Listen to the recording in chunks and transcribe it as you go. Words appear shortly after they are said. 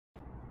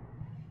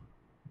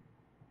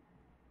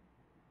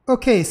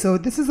Okay, so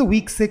this is a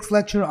week 6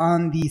 lecture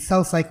on the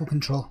cell cycle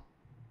control.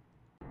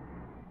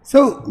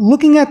 So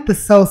looking at the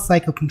cell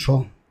cycle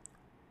control,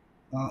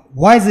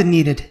 why is it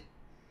needed?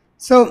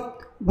 So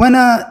when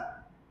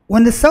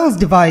the cells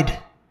divide,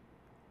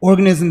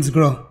 organisms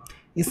grow.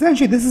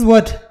 Essentially, this is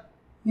what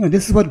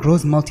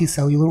grows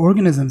multicellular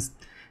organisms.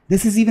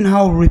 This is even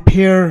how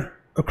repair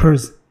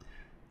occurs.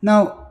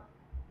 Now,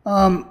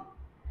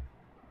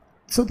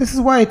 so this is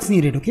why it's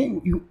needed.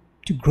 Okay,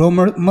 to grow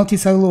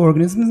multicellular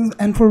organisms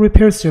and for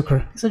repairs to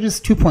occur. These are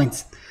just 2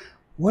 points.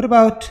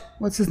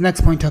 What's this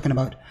next point talking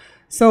about?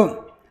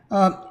 So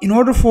in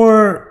order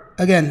for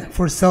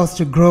cells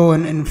to grow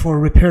and for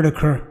repair to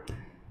occur,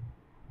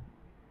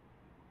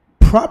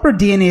 proper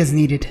DNA is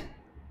needed.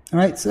 All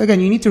right. So again,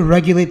 you need to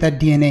regulate that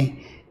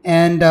DNA,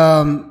 and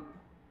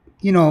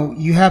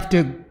you have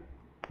to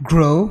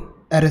grow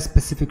at a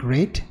specific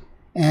rate,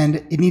 and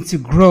it needs to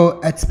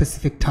grow at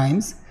specific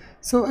times.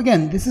 So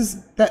again, this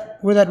is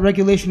where that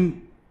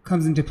regulation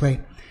comes into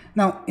play.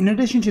 Now, in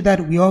addition to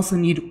that, we also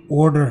need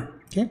order.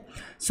 Okay.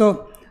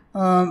 So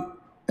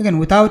again,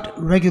 without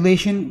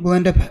regulation, we'll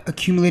end up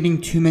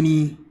accumulating too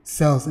many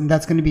cells, and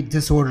that's going to be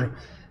disorder.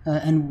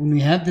 And when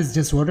we have this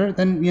disorder,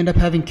 then we end up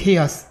having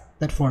chaos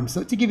that forms.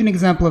 So to give you an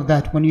example of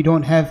that, when you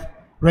don't have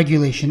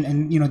regulation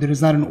and there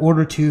is not an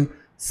order to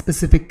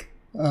specific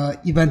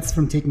events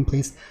from taking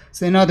place.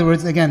 So in other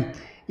words, again,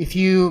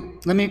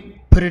 let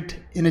me put it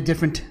in a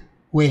different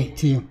way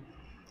to you.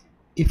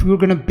 If we were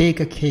going to bake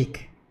a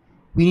cake,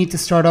 we need to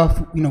start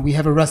off, we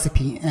have a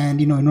recipe,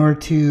 and in order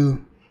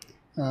to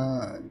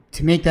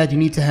make that, you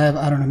need to have,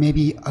 I don't know,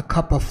 maybe a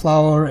cup of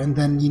flour, and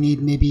then you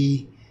need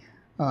maybe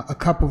a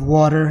cup of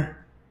water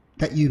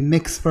that you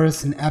mix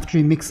first, and after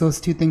you mix those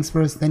two things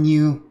first, then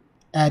you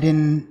add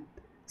in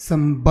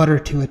some butter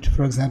to it,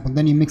 for example.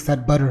 Then you mix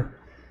that butter,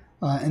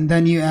 and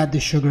then you add the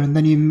sugar, and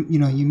then you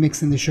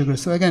mix in the sugar.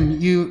 So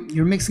again,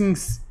 you're mixing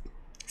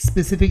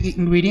specific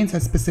ingredients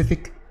at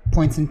specific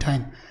points in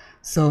time.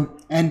 So,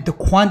 and the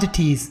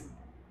quantities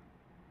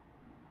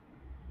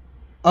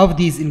of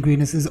these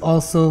ingredients is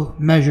also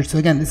measured. So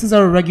again, this is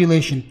our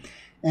regulation,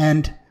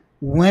 and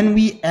when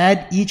we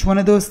add each one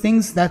of those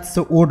things, that's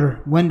the order.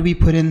 When do we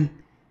put in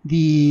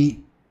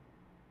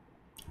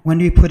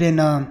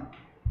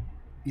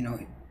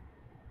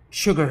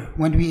sugar?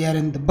 When do we add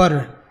in the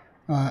butter?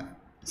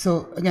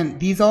 So again,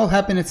 these all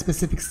happen at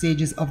specific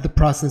stages of the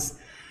process.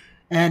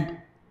 And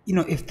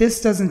if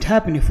this doesn't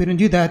happen, if we don't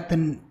do that,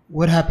 then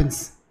what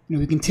happens?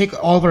 We can take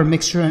all of our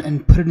mixture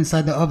and put it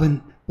inside the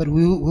oven, but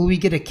will we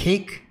get a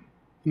cake?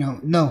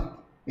 No,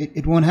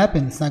 it won't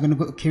happen. It's not going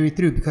to carry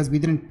through because we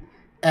didn't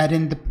add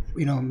in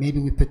maybe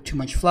we put too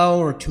much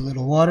flour or too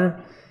little water.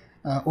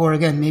 Or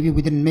again, maybe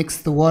we didn't mix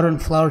the water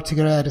and flour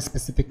together at a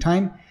specific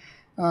time.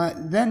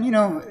 Then,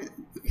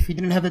 if we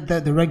didn't have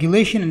the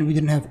regulation and we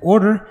didn't have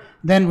order,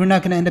 then we're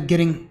not going to end up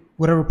getting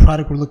whatever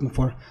product we're looking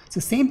for. So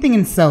same thing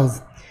in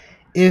cells.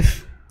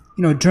 If,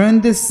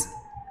 during this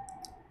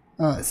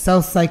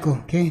cell cycle,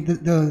 okay,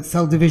 the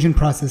cell division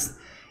process,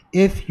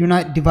 if you're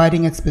not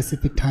dividing at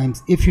specific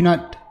times, if you're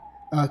not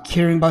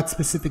caring about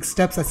specific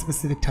steps at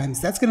specific times,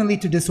 that's going to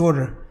lead to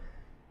disorder.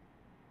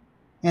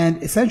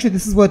 And essentially,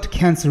 this is what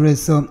cancer is.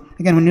 So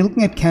again, when you're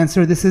looking at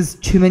cancer, this is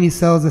too many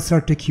cells that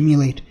start to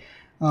accumulate.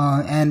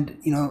 And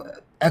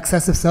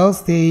excessive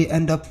cells, they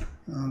end up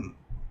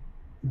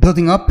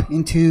building up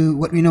into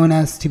what we know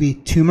as to be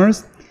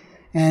tumors.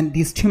 And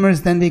these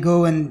tumors, then they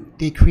go and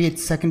they create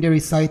secondary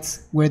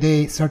sites where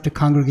they start to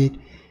congregate.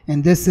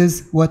 And this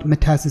is what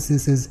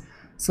metastasis is.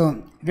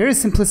 So very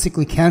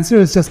simplistically, cancer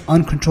is just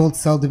uncontrolled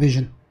cell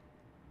division.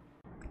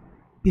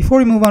 Before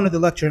we move on to the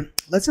lecture,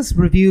 let's just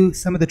review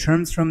some of the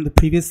terms from the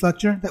previous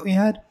lecture that we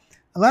had.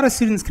 A lot of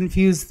students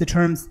confuse the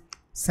terms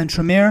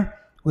centromere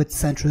with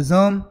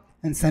centrosome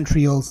and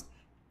centrioles.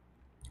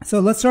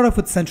 So let's start off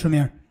with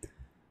centromere.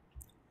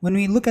 When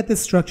we look at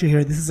this structure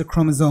here, this is a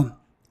chromosome.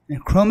 And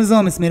a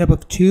chromosome is made up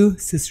of 2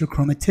 sister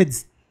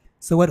chromatids.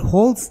 So what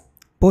holds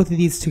both of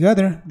these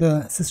together,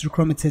 the sister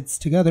chromatids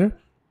together,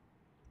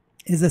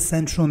 is a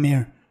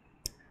centromere.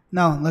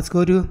 Now let's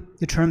go to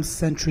the terms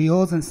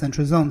centrioles and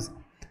centrosomes.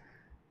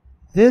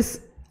 This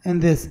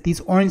and this,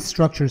 these orange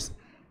structures,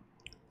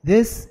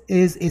 this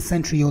is a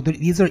centriole.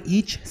 These are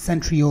each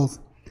centrioles.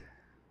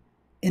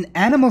 In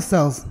animal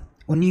cells,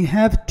 when you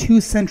have 2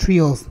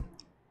 centrioles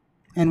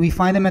and we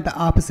find them at the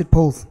opposite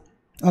poles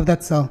of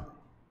that cell,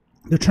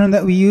 the term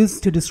that we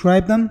use to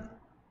describe them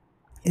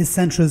is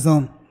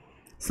centrosome.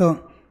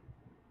 So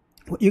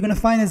what you're going to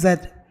find is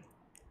that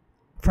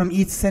from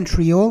each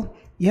centriole,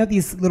 you have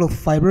these little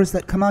fibers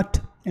that come out.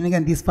 And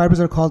again, these fibers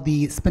are called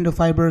the spindle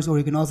fibers, or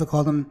you can also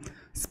call them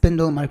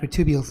spindle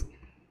microtubules.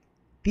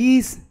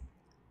 These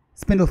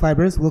spindle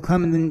fibers will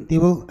come and then they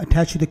will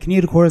attach to the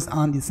kinetochores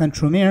on the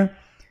centromere,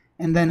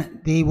 and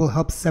then they will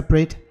help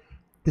separate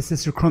the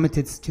sister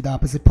chromatids to the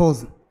opposite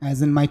poles,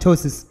 as in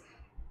mitosis.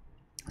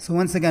 So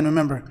once again,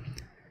 remember,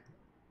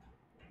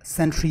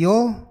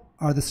 centriole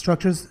are the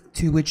structures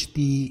to which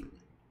the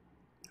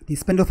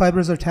spindle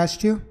fibers are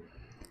attached to,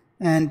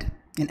 and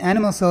in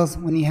animal cells,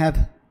 when you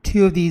have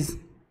 2 of these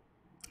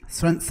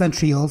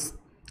centrioles,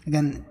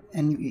 again,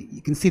 and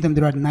you can see them,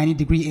 they're at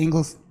 90-degree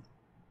angles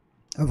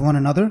of one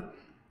another.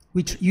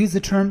 We use the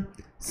term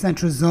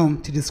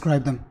centrosome to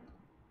describe them.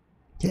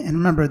 Okay, and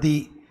remember,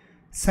 the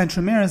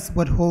centromere is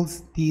what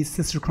holds these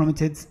sister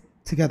chromatids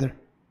together.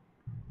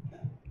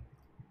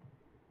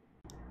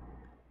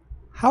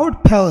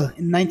 Howard Pell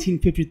in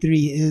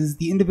 1953 is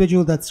the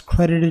individual that's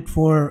credited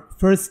for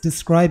first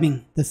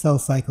describing the cell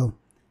cycle.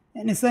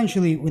 And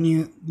essentially, when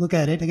you look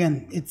at it,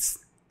 again, it's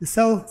the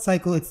cell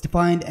cycle, it's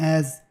defined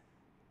as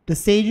the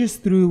stages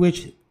through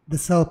which the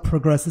cell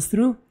progresses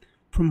through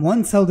from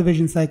one cell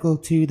division cycle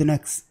to the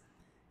next.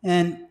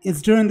 And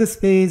it's during this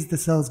phase the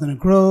cell is going to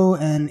grow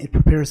and it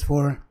prepares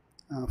for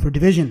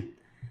division.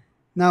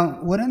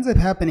 Now, what ends up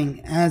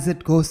happening as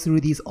it goes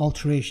through these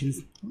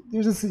alterations,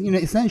 there's this,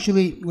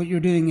 essentially what you're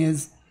doing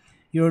is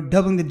you're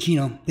doubling the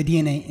genome, the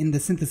DNA, in the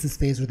synthesis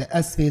phase or the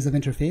S phase of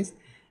interphase,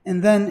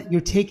 and then you're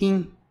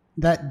taking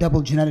that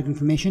double genetic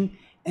information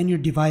and you're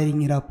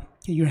dividing it up.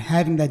 Okay, you're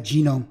having that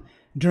genome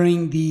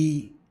during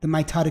the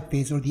mitotic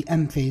phase or the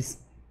M phase.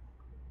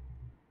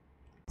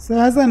 So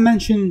as I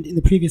mentioned in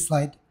the previous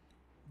slide,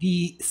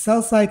 the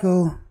cell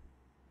cycle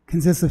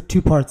consists of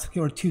two parts,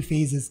 or two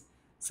phases.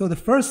 So the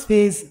first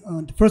phase,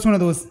 the first one of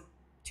those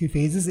two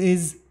phases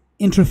is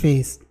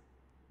interphase.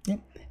 Okay?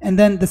 And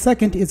then the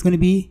second is going to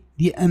be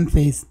the M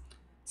phase.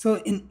 So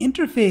in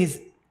interphase,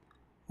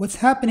 what's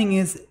happening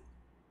is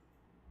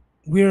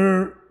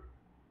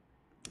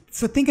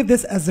so think of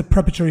this as the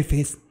preparatory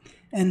phase.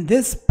 And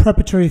this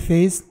preparatory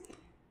phase,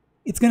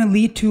 it's going to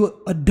lead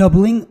to a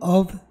doubling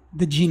of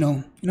the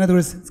genome. In other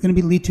words, it's going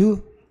to lead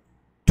to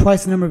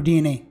twice the number of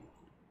DNA,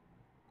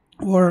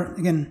 or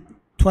again,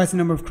 twice the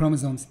number of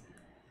chromosomes.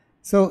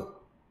 So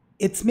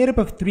it's made up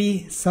of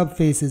three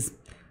subphases.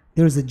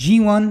 There's a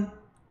G1,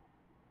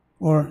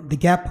 or the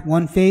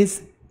gap1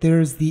 phase.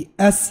 There's the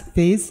S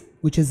phase,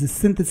 which is the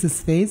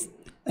synthesis phase.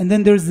 And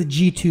then there's the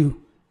G2,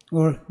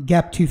 or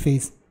gap2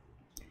 phase.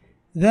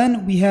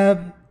 Then we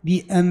have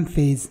the M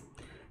phase.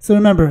 So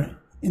remember,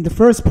 in the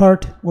first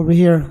part over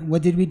here,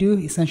 what did we do?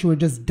 Essentially, we're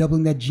just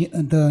doubling that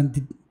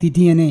the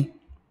DNA.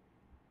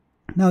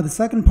 Now the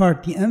second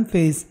part, the M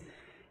phase,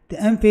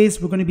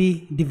 we're going to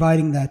be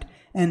dividing that.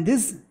 And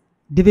this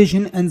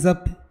division ends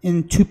up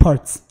in two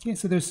parts. Okay,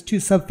 so there's two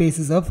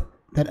subphases of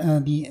that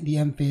the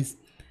M phase.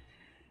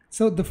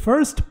 So the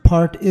first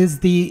part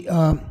is the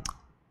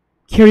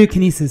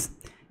karyokinesis.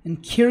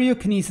 And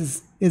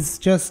karyokinesis is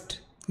just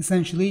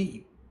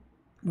essentially,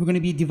 we're going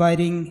to be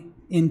dividing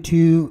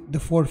into the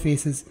four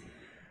phases.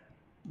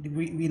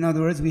 In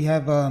other words, we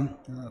have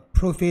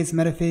prophase,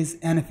 metaphase,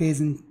 anaphase,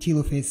 and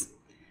telophase.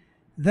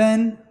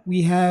 Then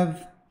we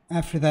have,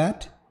 after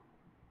that,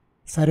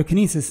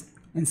 cytokinesis.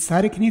 And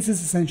cytokinesis,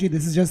 essentially,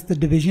 this is just the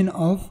division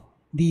of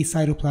the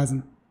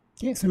cytoplasm.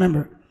 Okay, so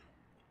remember,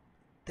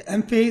 the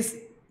M phase,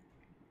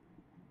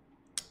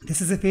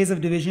 this is a phase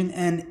of division,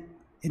 and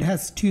it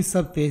has two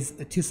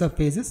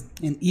subphases.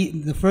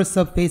 And the first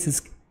subphase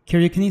is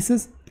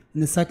karyokinesis,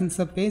 and the second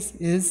subphase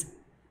is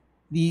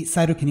the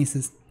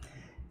cytokinesis.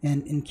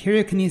 And in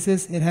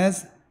karyokinesis, it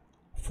has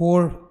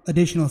four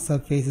additional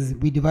subphases.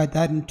 We divide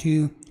that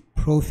into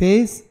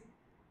prophase,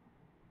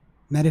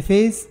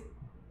 metaphase,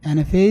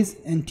 anaphase,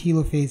 and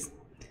telophase.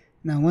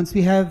 Now, once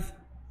we have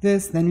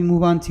this, then we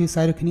move on to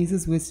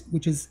cytokinesis,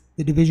 which is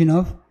the division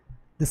of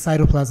the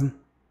cytoplasm.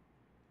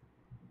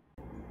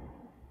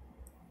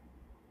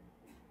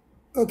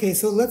 Okay,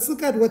 so let's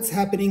look at what's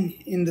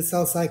happening in the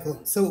cell cycle.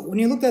 So when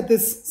you looked at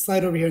this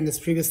slide over here in this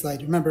previous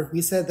slide, remember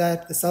we said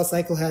that the cell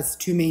cycle has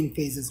two main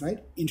phases, right?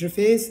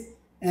 Interphase,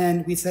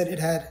 and we said it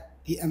had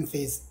the M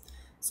phase.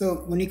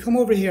 So when you come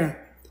over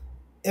here,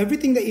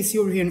 everything that you see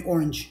over here in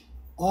orange,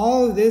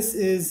 all of this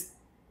is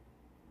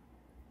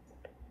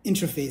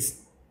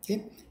interphase,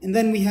 okay? And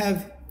then we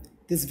have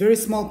this very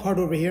small part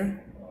over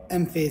here,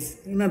 M phase.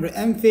 Remember,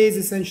 M phase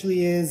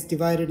essentially is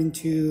divided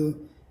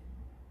into,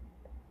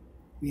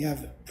 we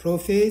have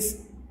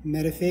prophase,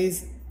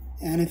 metaphase,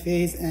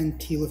 anaphase, and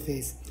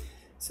telophase.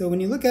 So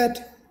when you look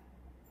at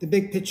the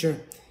big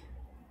picture,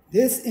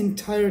 this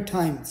entire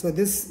time, so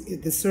this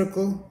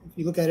circle, if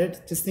you look at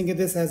it, just think of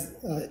this as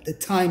the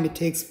time it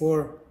takes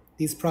for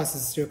these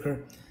processes to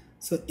occur.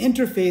 So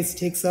interphase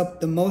takes up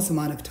the most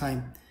amount of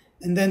time.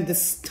 And then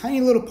this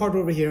tiny little part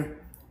over here,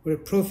 where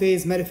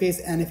prophase,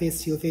 metaphase,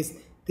 anaphase, telophase,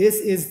 this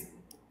is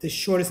the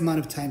shortest amount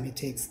of time it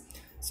takes.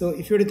 So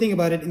if you were to think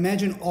about it,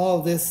 imagine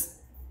all this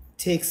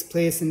takes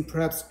place in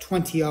perhaps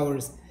 20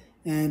 hours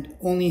and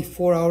only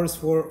 4 hours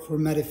for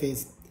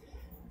metaphase.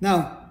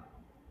 Now,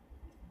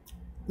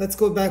 let's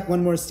go back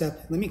one more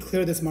step. Let me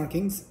clear this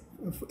markings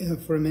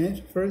for a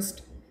minute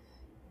first.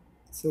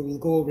 So we'll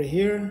go over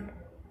here.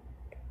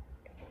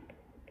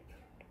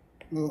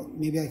 Well,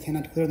 maybe I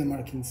cannot clear the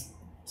markings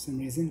for some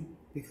reason,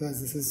 because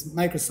this is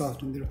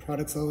Microsoft and their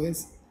products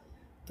always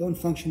don't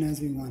function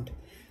as we want.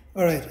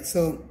 All right,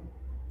 so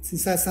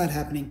since that's not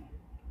happening,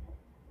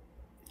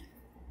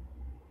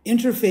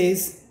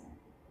 interphase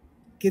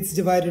gets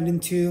divided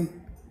into,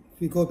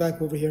 if we go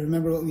back over here,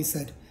 remember what we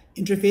said.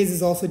 Interphase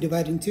is also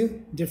divided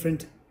into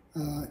different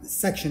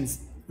sections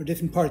or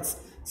different parts.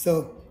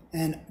 So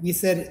And we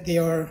said they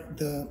are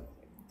the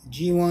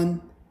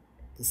G1,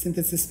 the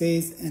synthesis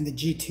phase, and the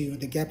G2, or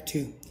the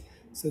gap2.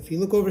 So if you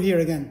look over here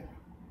again,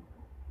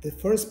 the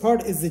first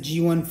part is the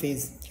G1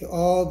 phase. Okay,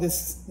 all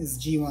this is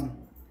G1.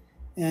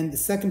 And the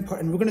second part,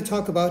 and we're going to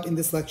talk about in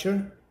this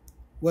lecture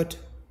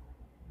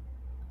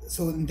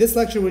so in this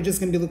lecture, we're just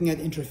going to be looking at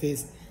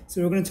interphase.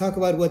 So we're going to talk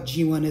about what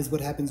G1 is, what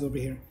happens over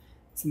here.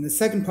 So in the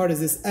second part is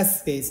this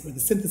S phase, or the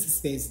synthesis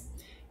phase.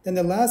 Then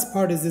the last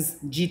part is this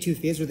G2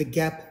 phase, or the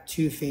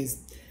gap2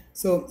 phase.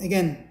 So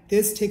again,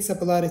 this takes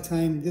up a lot of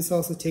time. This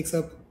also takes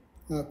up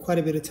quite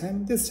a bit of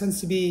time. This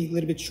tends to be a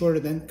little bit shorter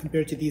than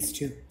compared to these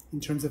two in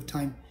terms of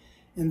time.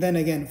 And then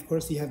again, of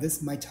course, you have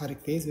this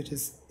mitotic phase, which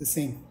is the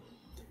same.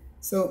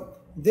 So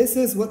this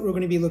is what we're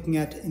going to be looking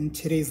at in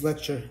today's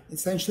lecture.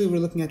 Essentially, we're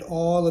looking at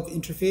all of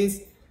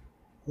interphase,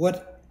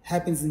 what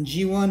happens in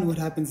G1, what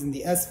happens in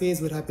the S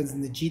phase, what happens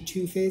in the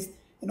G2 phase.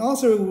 And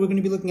also, we're going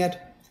to be looking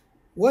at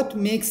what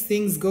makes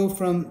things go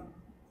from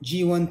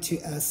G1 to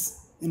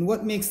S, and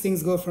what makes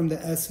things go from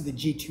the S to the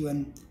G2,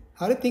 and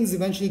how do things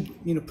eventually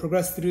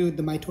progress through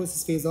the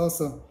mitosis phase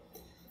also.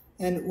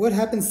 And what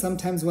happens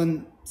sometimes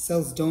when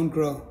cells don't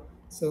grow.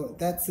 So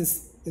that's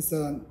this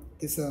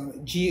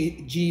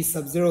G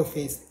sub-0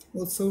 phase.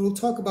 So we'll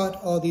talk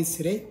about all these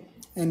today,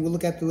 and we'll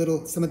look at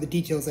some of the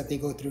details that they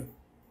go through.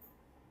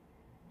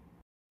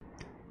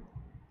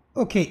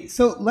 Okay,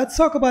 so let's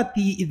talk about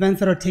the events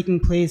that are taking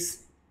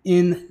place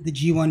in the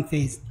G1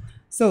 phase.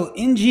 So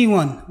in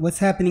G1, what's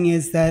happening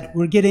is that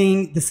we're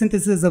getting the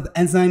synthesis of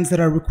enzymes that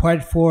are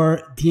required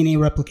for DNA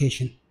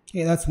replication.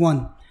 Okay, that's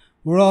one.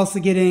 We're also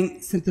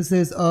getting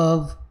synthesis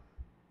of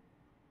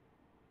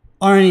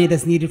RNA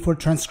that's needed for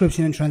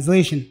transcription and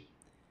translation.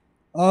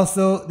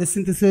 Also, the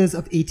synthesis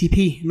of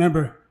ATP.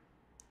 Remember,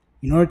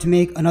 in order to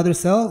make another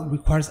cell, it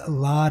requires a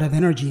lot of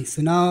energy.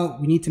 So now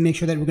we need to make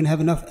sure that we're going to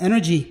have enough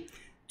energy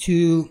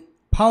to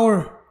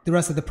power the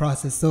rest of the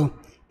process. So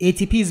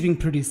ATP is being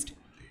produced.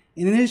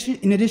 In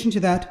addition to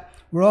that,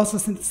 we're also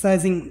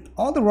synthesizing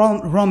all the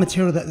raw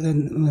material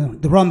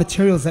the raw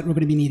materials that we're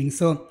going to be needing.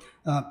 So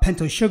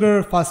pentose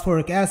sugar,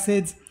 phosphoric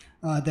acids,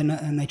 the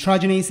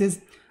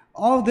nitrogenases.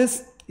 All of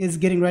this is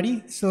getting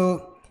ready.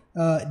 So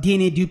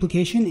DNA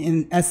duplication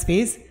in S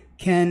phase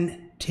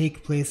can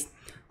take place.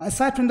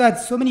 Aside from that,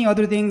 so many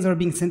other things are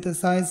being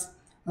synthesized.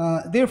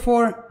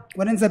 Therefore,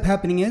 what ends up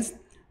happening is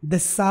the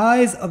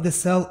size of the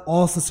cell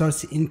also starts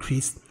to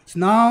increase. So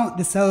now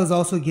the cell is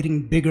also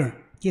getting bigger.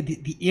 Okay,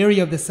 the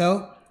area of the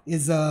cell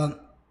is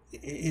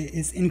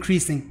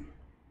increasing.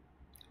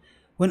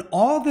 When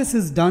all this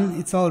is done,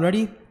 it's all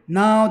ready.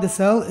 Now the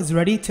cell is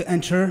ready to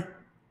enter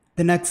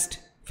the next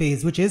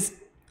phase, which is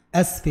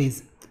S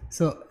phase.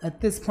 So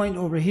at this point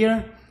over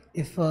here,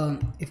 if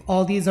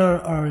all these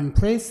are in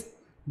place,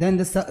 then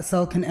the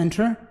cell can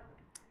enter.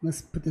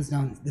 Let's put this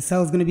down. The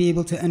cell is going to be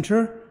able to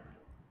enter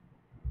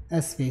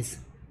S phase.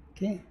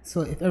 Okay, so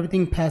if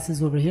everything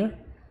passes over here,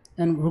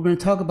 and we're going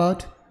to talk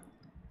about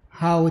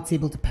how it's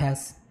able to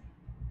pass.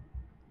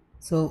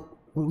 So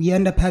we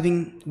end up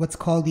having what's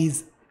called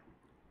these,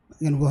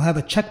 and we'll have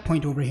a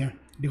checkpoint over here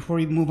before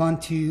we move on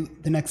to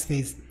the next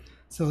phase.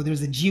 So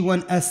there's a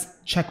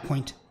G1S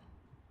checkpoint.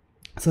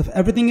 So if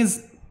everything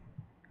is,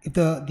 if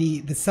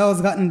the cell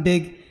has gotten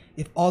big,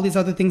 if all these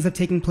other things have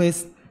taken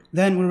place,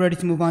 then we're ready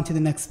to move on to the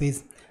next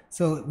phase.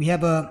 So we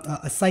have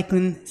a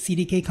cyclin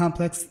CDK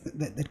complex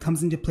that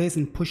comes into place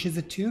and pushes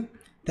it to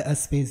the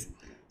S phase.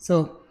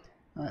 So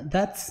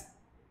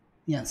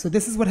so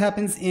this is what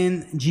happens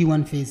in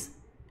G1 phase.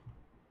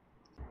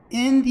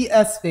 In the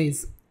S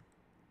phase,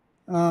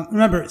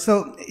 remember,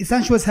 so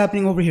essentially what's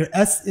happening over here,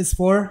 S is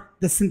for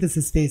the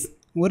synthesis phase.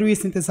 What are we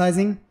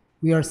synthesizing?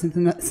 We are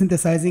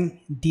synthesizing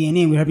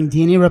DNA. We're having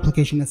DNA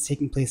replication that's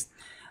taking place.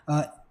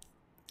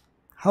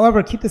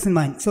 However, keep this in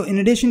mind. So in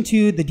addition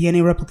to the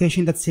DNA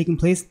replication that's taking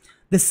place,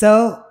 the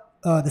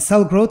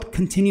cell growth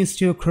continues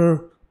to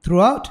occur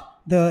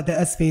throughout the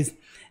S phase.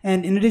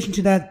 And in addition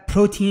to that,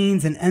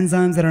 proteins and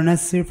enzymes that are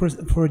necessary for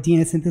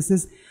DNA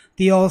synthesis,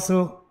 they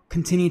also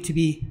continue to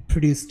be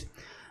produced.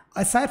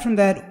 Aside from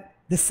that,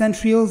 the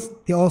centrioles,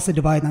 they also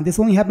divide. Now, this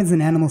only happens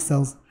in animal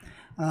cells.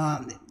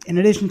 In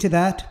addition to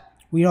that,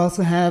 we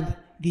also have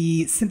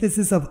the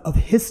synthesis of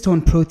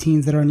histone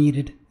proteins that are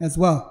needed as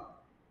well.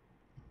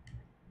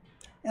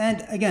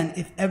 And again,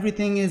 if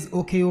everything is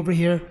okay over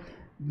here,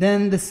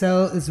 then the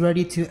cell is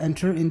ready to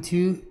enter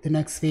into the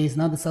next phase.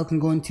 Now the cell can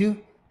go into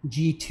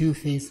G2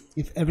 phase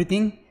if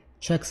everything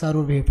checks out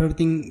over here, if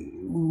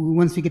everything,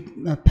 once we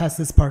get past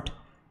this part.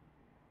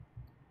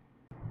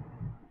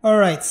 All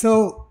right,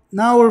 so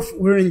now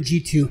we're in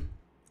G2.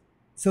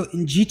 So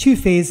in G2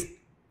 phase,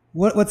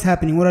 what's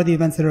happening? What are the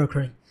events that are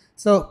occurring?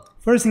 So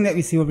first thing that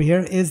we see over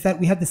here is that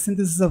we have the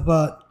synthesis of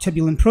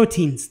tubulin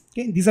proteins.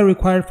 Okay? These are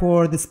required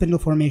for the spindle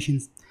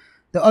formations.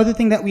 The other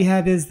thing that we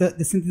have is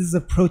the synthesis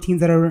of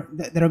proteins that are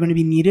going to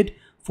be needed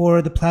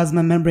for the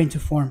plasma membrane to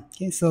form.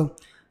 Okay, so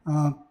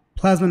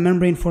plasma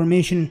membrane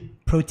formation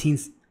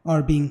proteins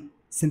are being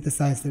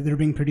synthesized, they're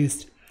being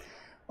produced.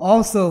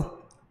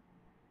 Also,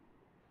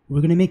 we're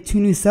going to make 2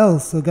 new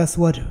cells, so guess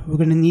what? We're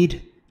going to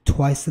need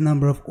twice the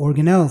number of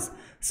organelles.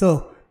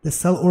 So the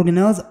cell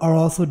organelles are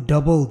also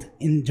doubled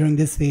during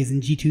this phase, in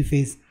G2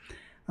 phase.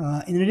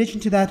 In addition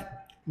to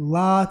that,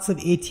 lots of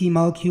AT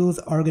molecules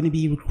are going to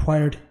be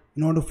required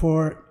in order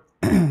for,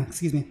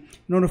 excuse me,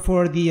 in order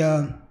for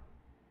the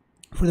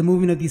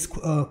movement of these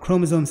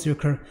chromosomes to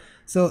occur.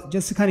 So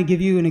just to kind of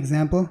give you an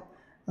example,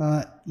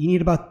 you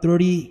need about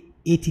 30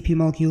 ATP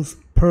molecules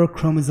per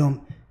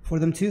chromosome for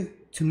them to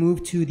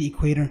move to the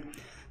equator.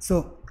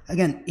 So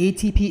again,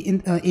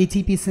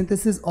 ATP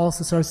synthesis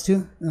also starts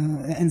to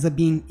ends up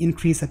being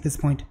increased at this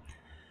point.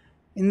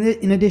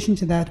 In addition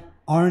to that,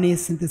 RNA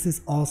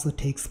synthesis also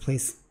takes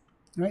place,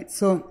 right?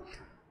 So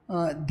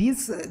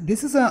this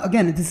is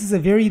a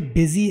very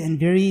busy and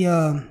very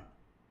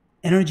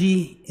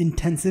energy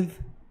intensive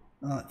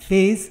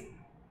phase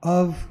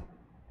of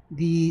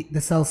the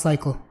cell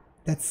cycle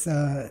that's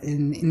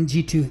in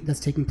G2 that's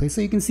taking place.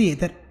 So you can see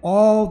that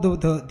all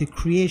the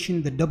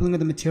creation, the doubling of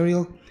the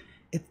material,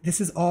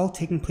 this is all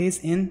taking place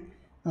in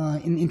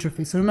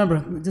interphase. So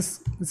remember,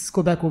 let's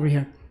go back over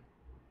here.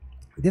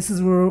 This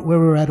is where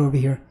we're at over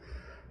here.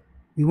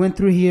 We went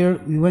through here,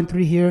 we went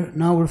through here,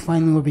 now we're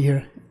finally over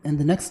here. And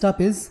the next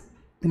stop is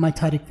the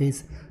mitotic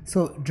phase.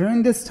 So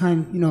during this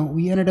time,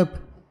 we ended up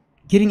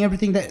getting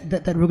everything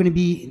that we're going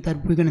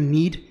to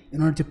need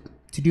in order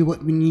to do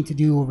what we need to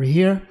do over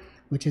here,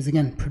 which is,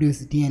 again,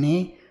 produce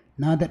DNA.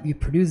 Now that we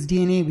produce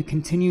DNA, we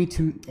continue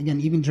to,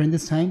 again, even during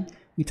this time,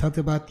 we talked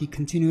about the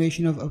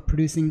continuation of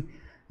producing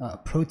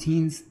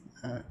proteins.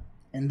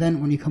 And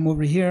then when you come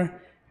over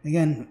here,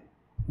 again,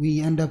 we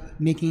end up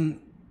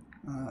making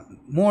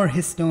more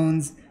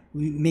histones,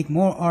 we make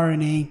more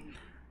RNA.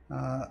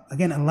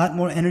 Again, a lot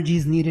more energy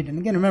is needed. And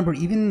again, remember,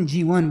 even in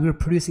G1, we were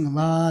producing a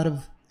lot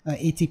of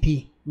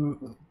ATP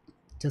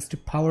just to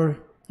power,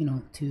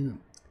 to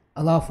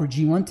allow for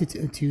G1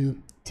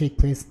 to take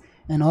place,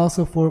 and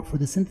also for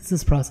the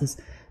synthesis process.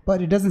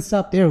 But it doesn't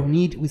stop there.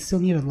 We still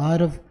need a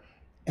lot of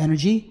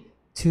energy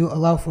to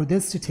allow for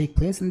this to take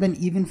place. And then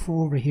even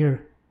for over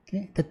here,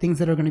 okay, the things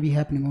that are going to be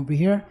happening over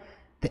here,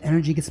 the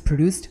energy gets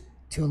produced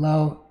to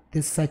allow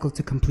this cycle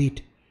to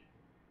complete.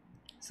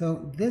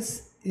 So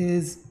this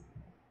is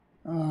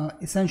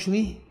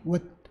essentially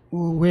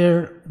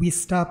where we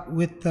stop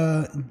with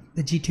the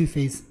G2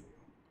 phase.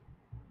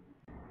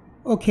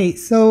 Okay,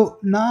 so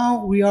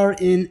now we are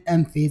in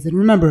M phase. And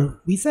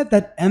remember, we said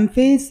that M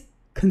phase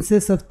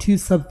consists of two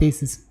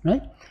subphases,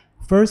 right?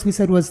 First, we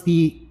said was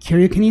the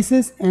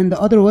karyokinesis, and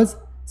the other was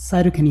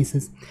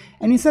cytokinesis.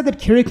 And we said that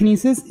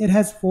karyokinesis, it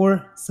has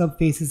 4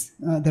 subphases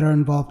that are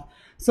involved.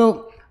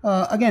 So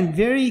again,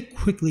 very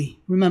quickly,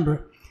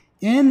 remember,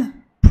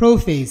 in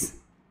prophase,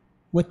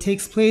 what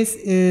takes place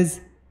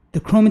is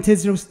the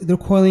chromatids are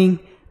coiling,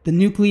 the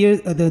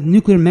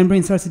nuclear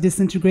membrane starts to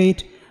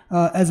disintegrate,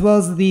 as well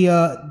as the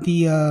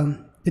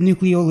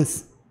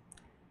nucleolus.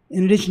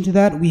 In addition to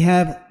that, we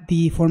have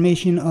the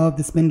formation of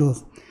the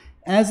spindles.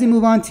 As we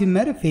move on to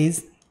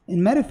metaphase, in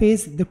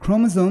metaphase, the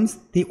chromosomes,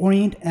 they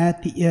orient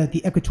at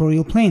the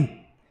equatorial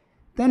plane.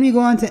 Then we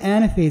go on to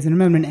anaphase, and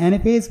remember, in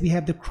anaphase, we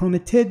have the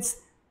chromatids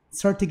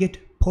start to get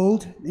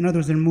pulled. In other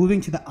words, they're moving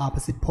to the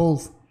opposite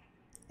poles.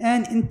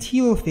 And in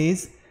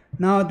telophase,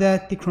 now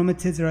that the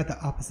chromatids are at the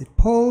opposite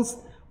poles,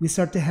 we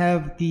start to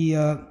have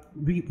the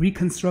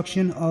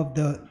reconstruction of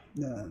the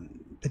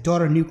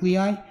daughter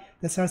nuclei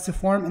that starts to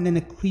form, and then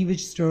the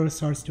cleavage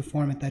starts to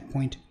form at that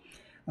point.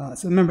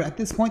 So remember, at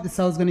this point, the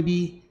cell is going to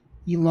be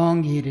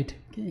elongated.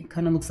 Okay? It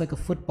kind of looks like a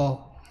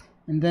football.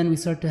 And then we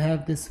start to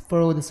have this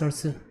furrow that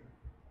starts to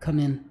come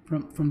in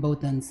from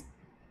both ends.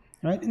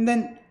 All right? And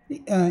then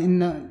in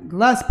the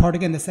last part,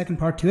 again, the second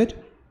part to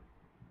it,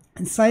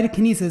 in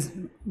cytokinesis,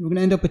 we're going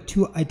to end up with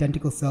 2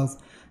 identical cells.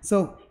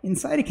 So in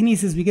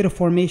cytokinesis, we get a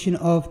formation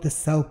of the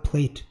cell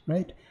plate,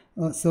 right?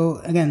 So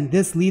again,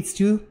 this leads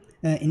to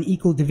an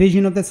equal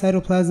division of the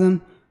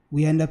cytoplasm.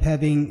 We end up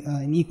having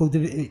an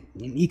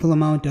equal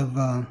amount of,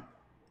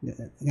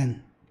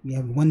 again, we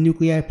have 1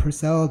 nuclei per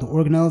cell. The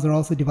organelles are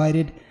also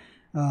divided.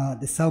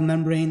 The cell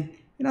membrane.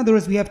 In other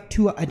words, we have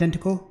 2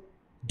 identical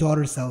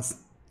daughter cells.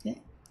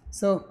 Okay?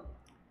 So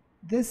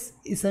this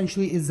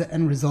essentially is the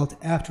end result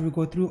after we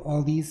go through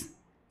all these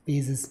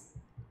phases.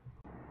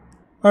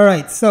 All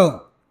right,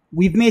 so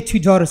we've made 2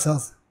 daughter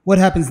cells. What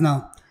happens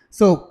now?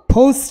 So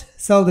post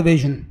cell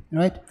division,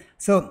 right?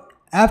 So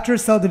after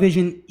cell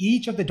division,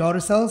 each of the daughter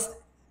cells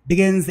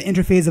begins the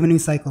interphase of a new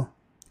cycle.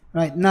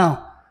 Right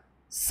now,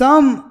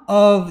 some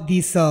of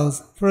these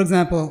cells, for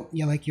example,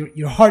 like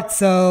your heart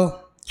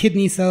cell,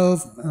 kidney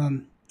cells,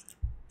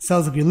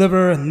 cells of your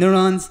liver, and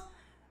neurons,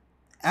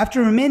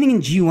 after remaining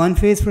in G1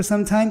 phase for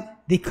some time,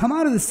 they come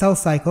out of the cell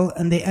cycle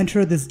and they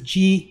enter the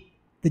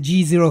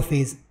G0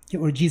 phase,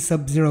 or G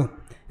sub 0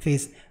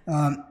 phase.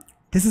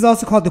 This is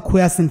also called the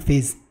quiescent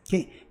phase.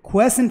 Okay,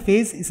 quiescent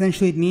phase,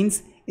 essentially it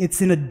means it's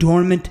in a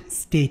dormant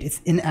state. It's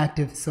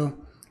inactive. So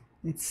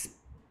it's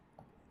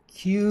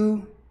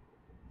Q,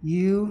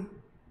 U,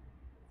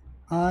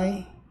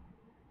 I,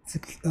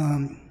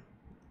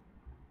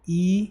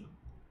 E,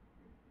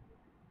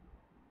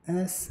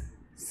 S,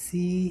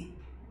 C,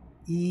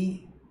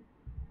 E,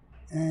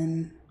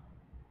 N,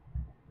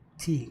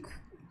 T.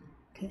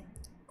 Okay,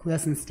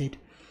 quiescent state.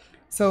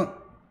 So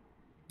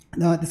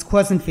this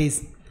quiescent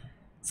phase.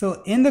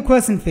 So in the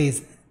quiescent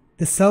phase,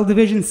 the cell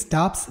division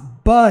stops,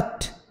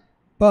 but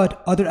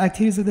other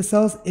activities of the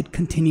cells, it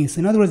continues. So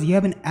in other words, you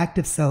have an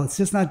active cell. It's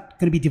just not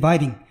going to be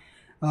dividing.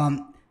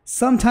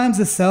 Sometimes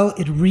the cell,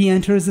 it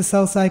re-enters the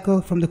cell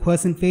cycle from the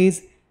quiescent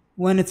phase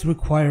when it's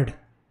required.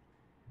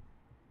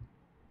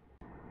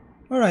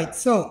 All right,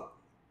 so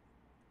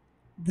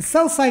the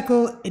cell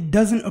cycle, it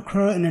doesn't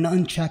occur in an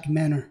unchecked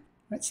manner.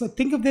 Right? So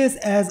think of this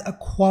as a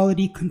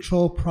quality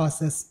control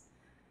process.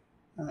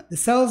 The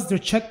cells, they're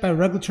checked by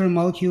regulatory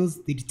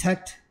molecules. They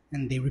detect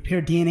and they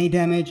repair DNA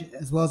damage,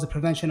 as well as the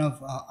prevention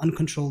of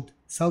uncontrolled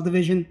cell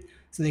division.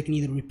 So they can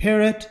either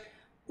repair it,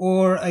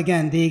 or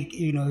again,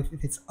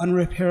 if it's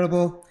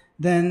unrepairable,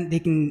 then they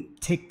can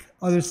take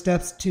other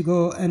steps to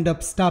go end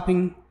up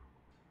stopping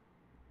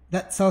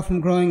that cell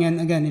from growing.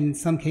 And again, in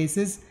some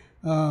cases,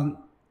 it'll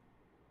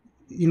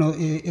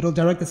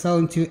direct the cell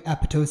into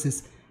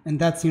apoptosis, and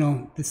that's,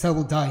 the cell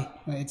will die.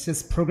 It's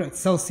just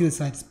cell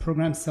suicide. It's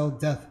programmed cell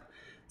death.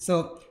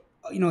 So,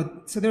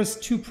 so there's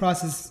two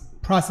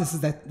processes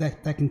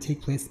that can take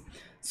place.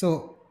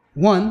 So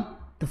one,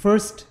 the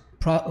first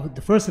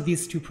of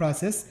these two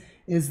processes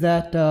is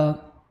that,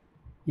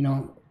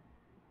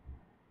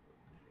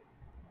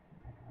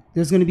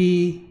 there's going to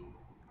be,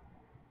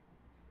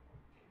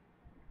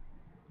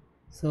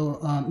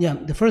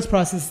 the first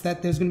process is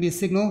that there's going to be a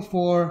signal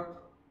for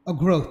a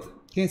growth.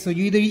 Okay, so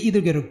you either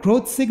get a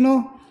growth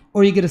signal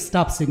or you get a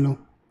stop signal.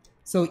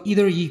 So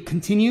either you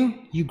continue,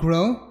 you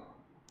grow,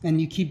 and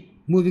you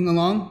keep moving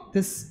along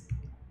this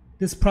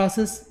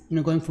process,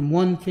 going from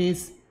one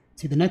phase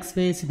to the next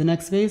phase to the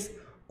next phase,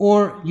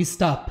 or you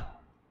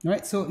stop. All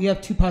right, so you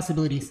have two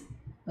possibilities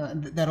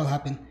that'll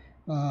happen.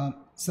 And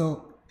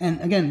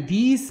again,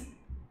 these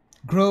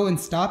grow and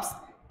stops,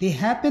 they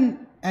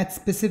happen at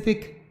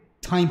specific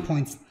time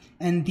points,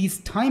 and these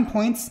time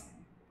points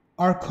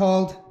are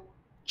called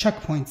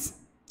checkpoints.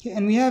 Okay,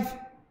 and we have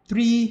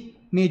three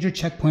major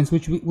checkpoints,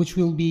 which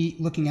we'll be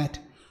looking at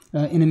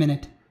in a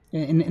minute.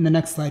 In the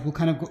next slide, we'll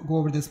kind of go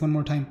over this one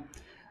more time.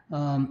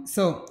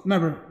 So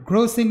remember,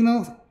 grow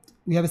signal,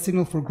 we have a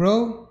signal for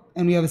grow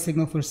and we have a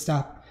signal for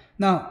stop.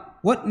 Now,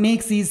 what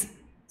makes these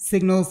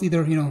signals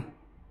either,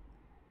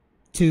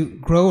 to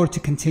grow or to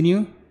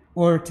continue,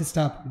 or to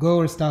stop, go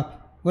or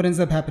stop? What ends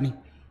up happening?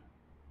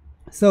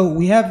 So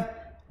we have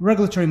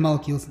regulatory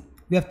molecules.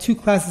 We have two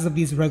classes of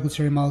these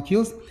regulatory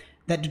molecules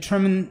that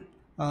determine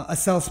a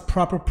cell's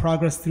proper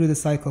progress through the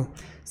cycle.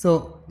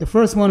 So the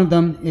first one of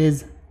them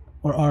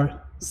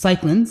are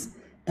cyclins,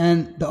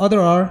 and the other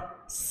are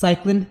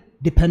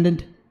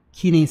cyclin-dependent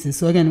kinases.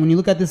 So again, when you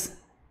look at this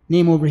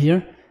name over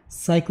here,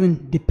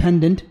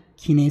 cyclin-dependent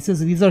kinases,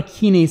 these are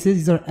kinases,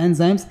 these are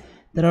enzymes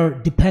that are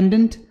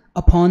dependent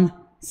upon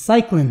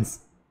cyclins.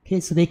 Okay,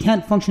 so they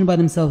can't function by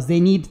themselves.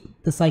 They need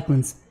the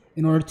cyclins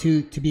in order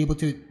to be able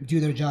to do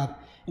their job.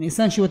 And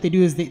essentially what they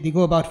do is they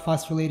go about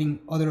phosphorylating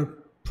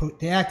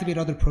they activate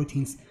other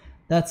proteins.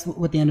 That's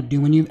what they end up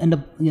doing. When you end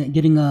up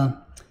getting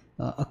a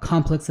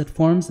complex that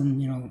forms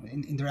and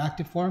in their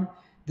active form,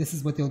 this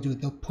is what they'll do.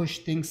 They'll push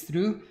things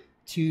through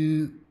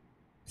to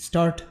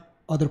start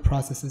other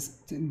processes.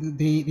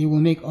 They will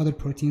make other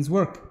proteins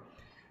work.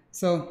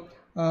 So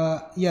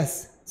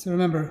yes, so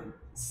remember,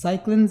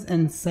 cyclins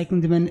and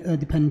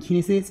cyclin-dependent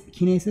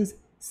kinases,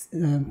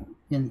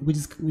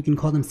 we can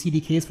call them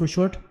CDKs for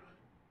short,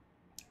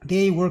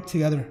 they work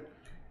together.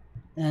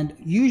 And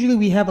usually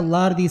we have a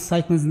lot of these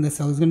cyclins in the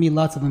cell. There's going to be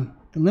lots of them.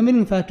 The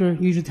limiting factor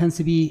usually tends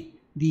to be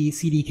the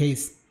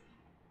CDKs.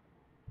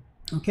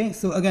 Okay,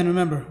 so again,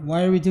 remember,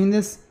 why are we doing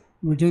this?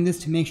 We're doing this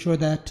to make sure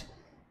that,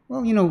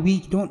 we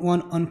don't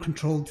want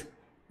uncontrolled.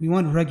 We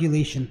want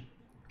regulation.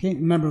 Okay,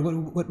 remember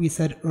what we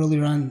said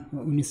earlier on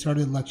when we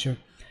started the lecture.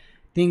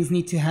 Things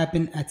need to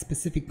happen at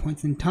specific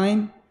points in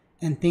time,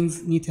 and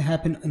things need to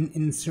happen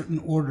in certain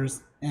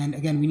orders. And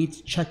again, we need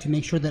to check to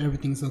make sure that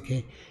everything's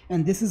okay.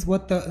 And this is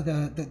what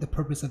the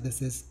purpose of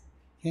this is.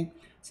 Okay,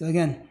 so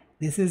again,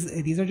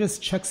 these are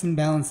just checks and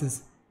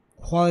balances,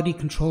 quality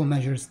control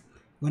measures.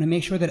 We want to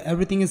make sure that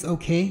everything is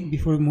okay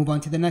before we move on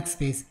to the next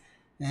phase.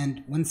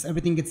 And once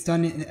everything gets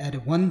done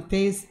at one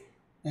phase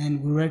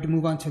and we're ready to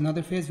move on to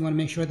another phase, we want to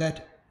make sure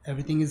that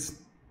everything has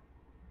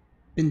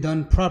been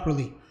done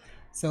properly.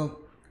 So,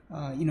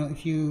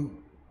 if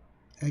you,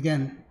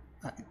 again,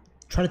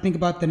 try to think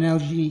about the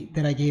analogy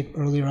that I gave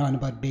earlier on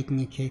about baking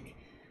a cake.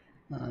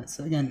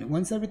 So again,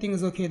 once everything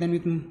is okay, then we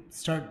can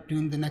start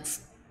doing the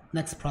next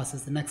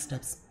process, the next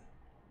steps.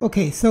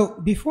 Okay, so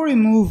before we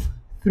move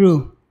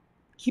through,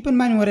 keep in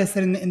mind what I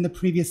said in the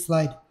previous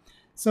slide.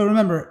 So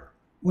remember,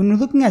 when we're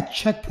looking at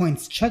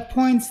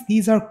checkpoints,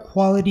 these are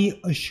quality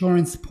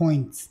assurance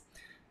points.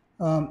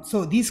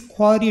 So these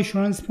quality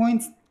assurance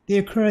points, they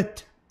occur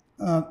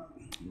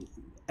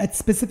at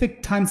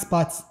specific time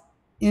spots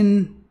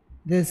in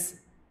this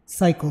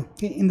cycle,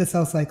 okay, in the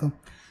cell cycle.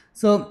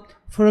 So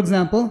for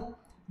example,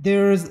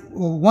 there's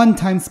one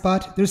time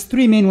spot. There's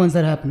three main ones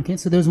that happen. Okay,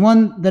 so there's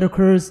one that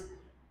occurs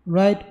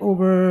right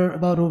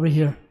about over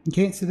here.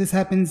 Okay, so this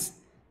happens.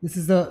 This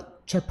is the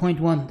checkpoint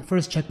one, the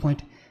first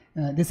checkpoint,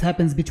 This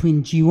happens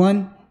between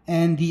G1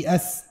 and the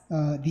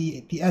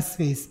S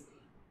phase.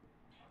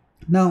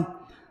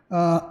 Now,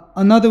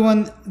 another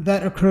one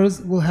that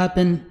occurs will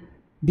happen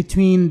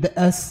between the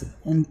S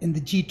and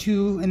the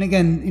G2. And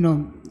again, you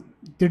know,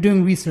 they're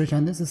doing research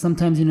on this. So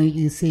sometimes, you know,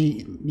 you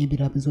say maybe it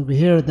happens over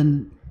here,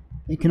 then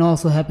it can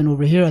also happen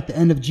over here at the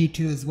end of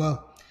G2 as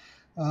well.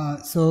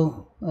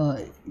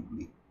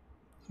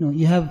 You know,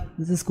 you have,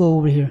 let's go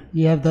over here.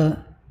 You have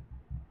the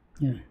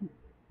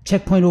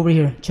checkpoint over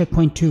here,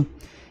 checkpoint 2.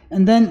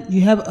 And then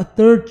you have a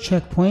third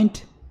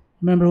checkpoint.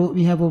 Remember what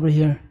we have over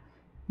here.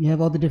 You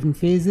have all the different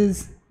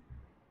phases.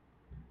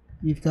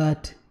 You've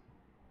got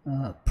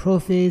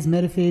prophase,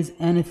 metaphase,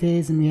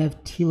 anaphase, and we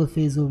have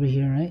telophase over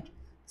here, right?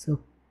 So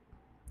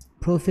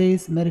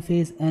prophase,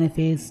 metaphase,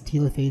 anaphase,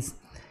 telophase.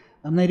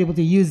 I'm not able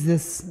to use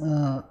this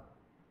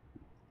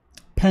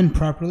pen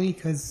properly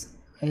because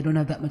I don't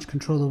have that much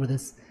control over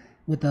this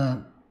with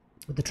the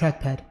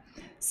trackpad.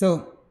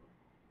 So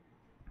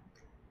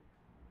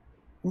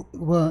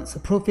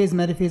prophase,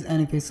 metaphase,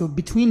 anaphase. So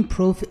between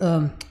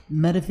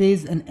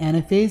metaphase and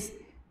anaphase,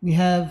 we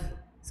have,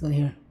 so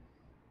here,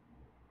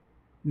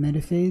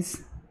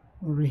 metaphase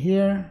over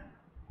here,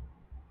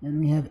 and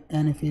we have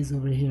anaphase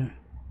over here.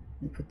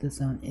 Let me put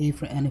this on A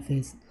for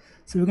anaphase.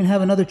 So we're going to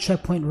have another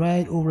checkpoint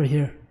right over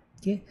here.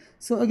 Okay,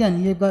 so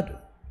again, you've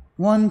got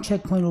one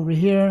checkpoint over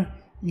here,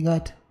 you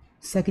got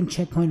second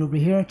checkpoint over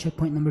here,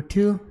 checkpoint number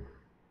 2,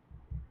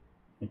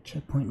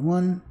 checkpoint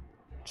 1,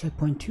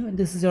 checkpoint 2, and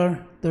this is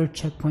our third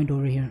checkpoint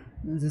over here.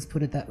 Let's just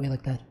put it that way,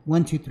 like that.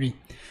 1, 2, 3.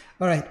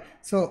 All right,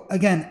 so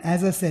again,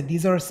 as I said,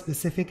 these are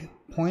specific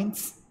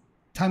points,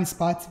 time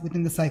spots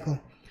within the cycle.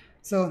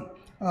 So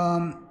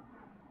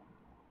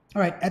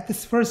all right, at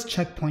this first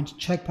checkpoint,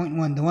 checkpoint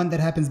 1, the one that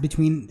happens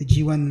between the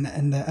G1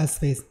 and the S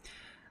phase,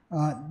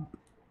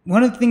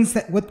 one of the things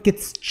that what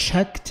gets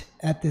checked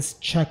at this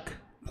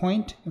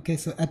checkpoint, okay,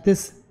 so at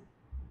this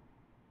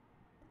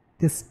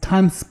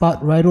time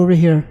spot right over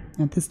here,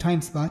 at this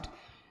time spot,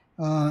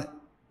 the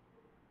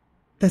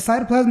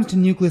cytoplasm to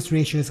nucleus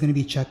ratio is going to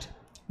be checked.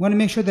 We want to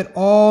make sure that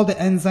all the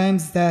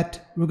enzymes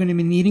that we're going to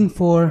be needing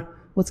for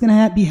what's going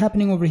to be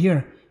happening over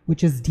here,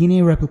 which is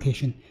DNA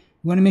replication.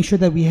 We want to make sure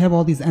that we have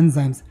all these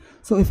enzymes.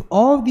 So if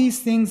all of these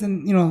things,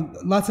 and you know,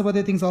 lots of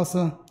other things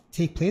also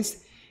take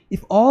place,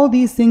 if all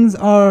these things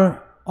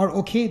are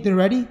okay, they're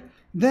ready,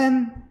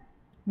 then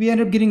we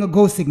end up getting a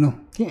go signal.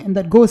 Okay, and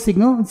that go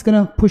signal, it's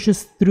going to push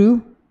us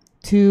through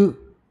to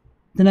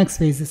the next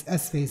phase, this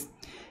S phase.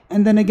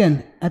 And then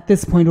again, at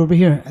this point over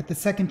here, at the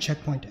second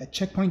checkpoint, at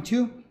checkpoint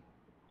 2,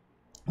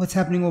 what's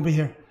happening over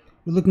here?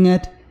 We're looking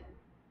at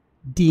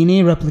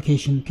DNA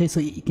replication. Okay,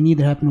 so it can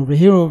either happen over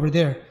here or over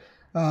there.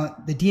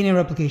 The DNA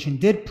replication,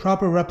 did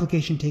proper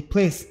replication take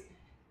place?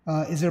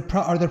 Are there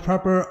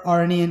proper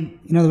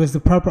RNA, in other words, the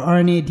proper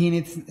RNA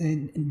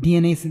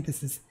DNA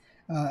synthesis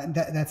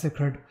that's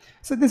occurred?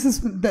 So this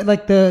is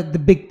like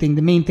the big thing,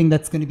 the main thing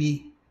that's going to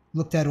be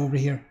looked at over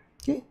here.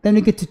 Okay, then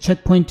we get to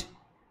checkpoint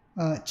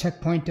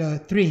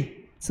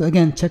 3. So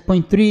again,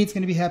 checkpoint 3, it's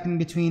going to be happening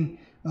between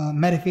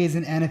metaphase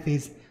and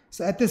anaphase.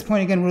 So at this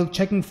point, again, we're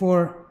checking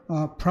for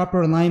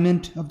proper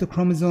alignment of the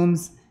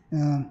chromosomes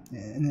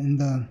and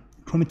the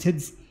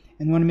chromatids,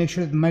 and want to make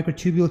sure that the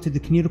microtubule to the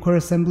kinetochore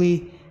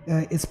assembly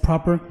is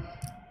proper.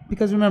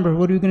 Because remember,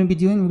 what are we going to be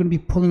doing? We're going to be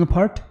pulling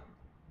apart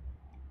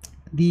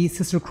the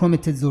sister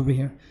chromatids over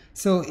here.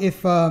 So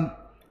if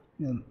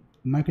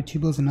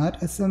microtubules are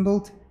not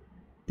assembled,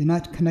 they're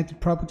not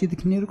connected properly to the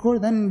kinetochore,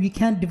 then we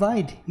can't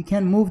divide. You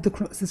can't move the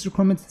sister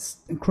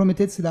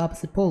chromatids to the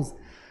opposite poles.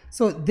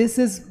 So this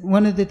is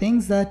one of the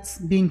things that's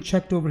being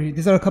checked over here.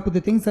 These are a couple of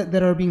the things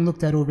that are being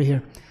looked at over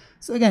here.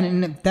 So again,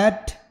 and if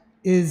that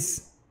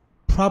is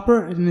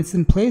proper and it's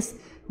in place,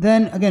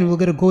 then again, we'll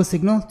get a go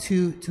signal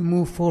to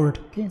move forward.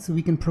 Okay, so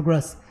we can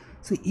progress.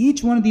 So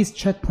each one of these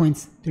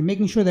checkpoints, they're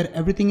making sure that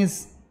everything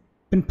has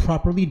been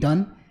properly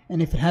done.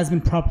 And if it has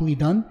been properly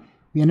done,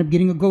 we end up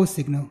getting a go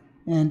signal.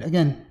 And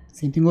again,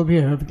 same thing over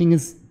here. Everything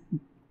is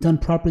done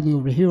properly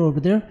over here, over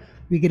there.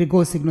 We get a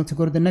go signal to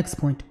go to the next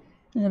point.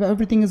 And if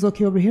everything is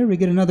okay over here, we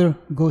get another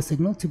go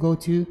signal to go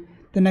to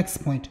the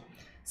next point.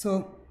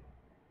 So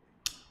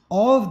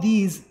all of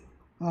these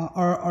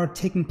are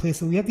taking place.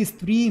 So we have these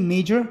 3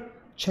 major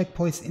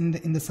checkpoints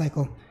in the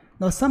cycle.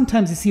 Now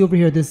sometimes you see over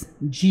here this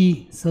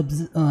G sub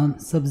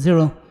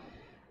 0.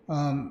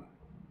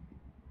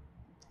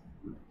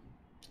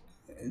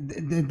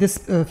 This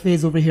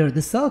phase over here,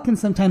 the cell can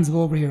sometimes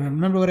go over here.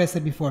 Remember what I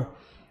said before.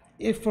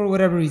 If for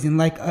whatever reason,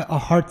 like a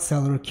heart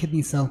cell or a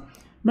kidney cell,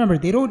 remember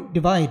they don't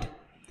divide.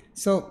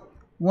 So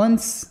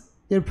once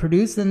they're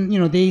produced, and you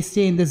know, they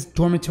stay in this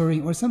dormitory,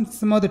 or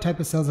some other type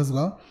of cells as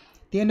well.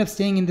 They end up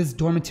staying in this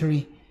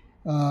dormitory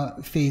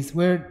phase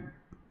where,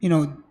 you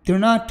know, they're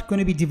not going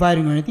to be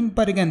dividing or anything.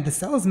 But again, the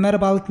cell is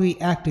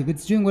metabolically active.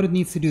 It's doing what it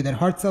needs to do. That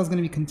heart cell is going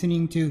to be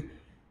continuing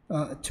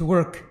to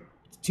work,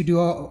 to do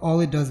all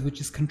it does,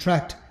 which is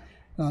contract,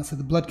 so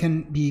the blood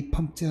can be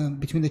pumped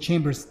between the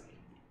chambers.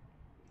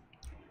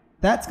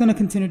 That's going to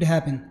continue to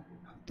happen.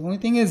 The only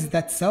thing is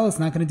that cell is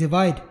not going to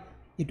divide.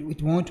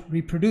 it won't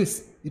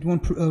reproduce. It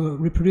won't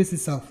reproduce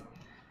itself.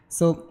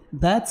 So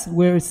that's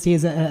where it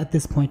stays at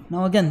this point.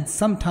 Now again,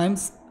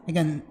 sometimes,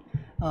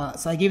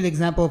 so I gave the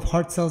example of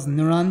heart cells and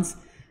neurons.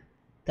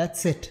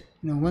 That's it.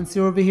 Once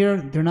they're over here,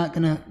 they're not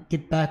gonna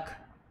get back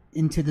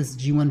into this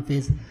G1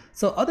 phase.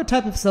 So other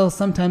type of cells,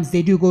 sometimes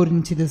they do go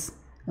into this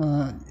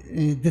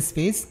this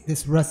phase,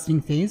 this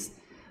resting phase,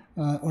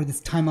 or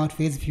this timeout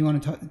phase, if you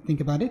want to think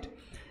about it.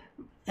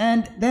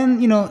 And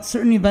then,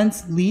 certain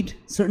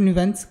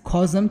events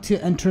cause them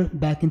to enter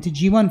back into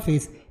G1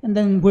 phase, and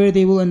then where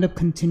they will end up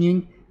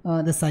continuing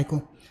the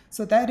cycle.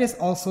 So that is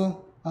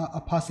also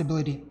a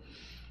possibility.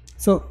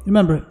 So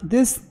remember,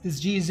 this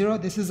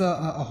G0, this is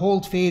a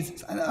hold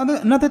phase.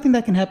 Another thing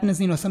that can happen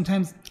is,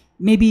 sometimes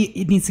maybe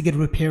it needs to get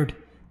repaired.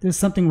 There's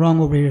something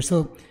wrong over here.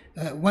 So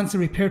once the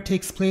repair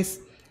takes place,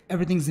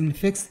 everything's been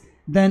fixed,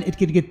 then it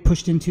could get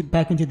pushed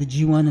back into the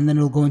G1, and then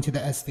it'll go into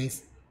the S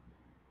phase.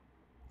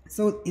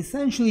 So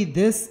essentially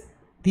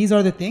these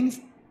are the things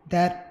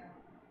that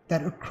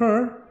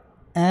occur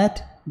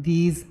at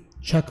these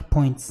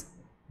checkpoints.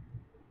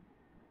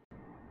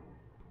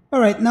 All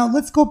right, now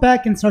let's go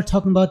back and start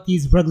talking about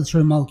these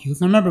regulatory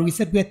molecules. Now remember, we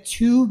said we had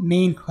two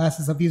main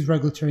classes of these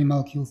regulatory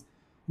molecules.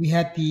 We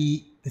had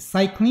the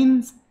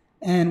cyclins,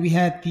 and we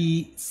had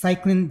the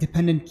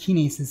cyclin-dependent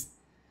kinases.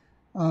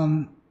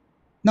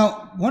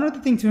 Now, one of the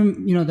things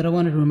that I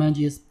wanted to remind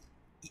you is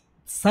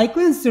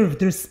cyclins,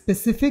 they're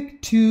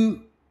specific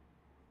to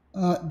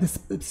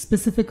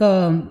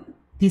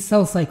these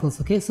cell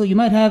cycles. Okay, so you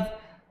might have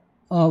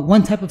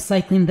one type of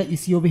cyclin that you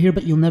see over here,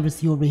 but you'll never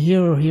see over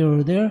here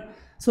or there.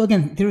 So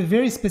again, they're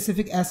very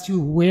specific as to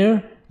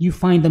where you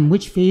find them,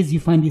 which phase you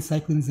find these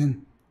cyclins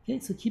in. Okay,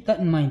 so keep that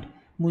in mind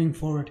moving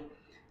forward.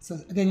 So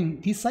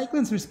again, these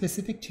cyclins are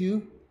specific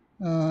to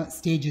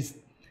stages.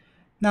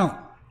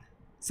 Now,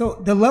 so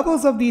the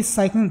levels of these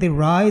cyclins, they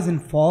rise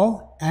and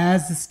fall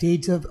as the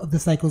stage of the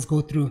cycles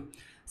go through.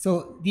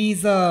 So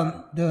these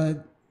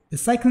the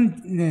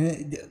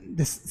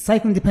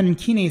cyclin-dependent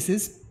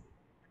kinases,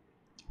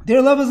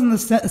 their levels in the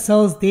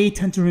cells, they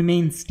tend to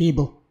remain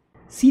stable.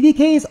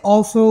 CDKs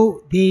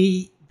also,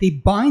 they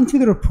bind to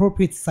their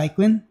appropriate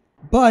cyclin,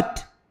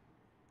 but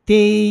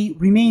they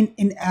remain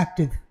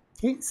inactive.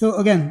 Okay, so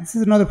again, this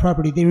is another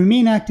property. They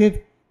remain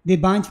active, they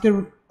bind to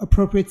their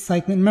appropriate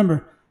cyclin.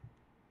 Remember,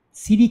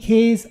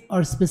 CDKs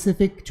are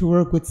specific to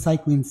work with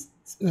cyclins.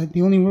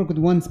 They only work with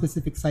one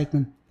specific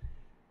cyclin.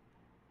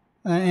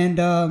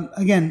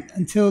 Again,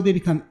 until they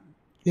become,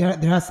 there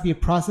has to be a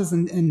process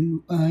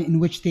in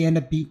which they end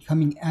up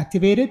becoming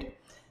activated.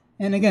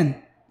 And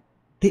again,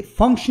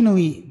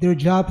 functionally, their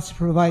job is to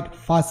provide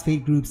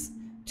phosphate groups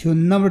to a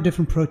number of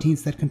different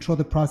proteins that control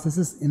the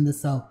processes in the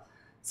cell.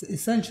 So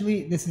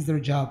essentially, this is their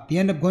job. They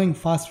end up going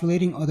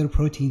phosphorylating other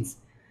proteins.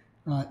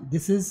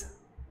 This is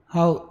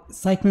how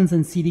cyclins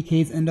and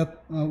CDKs end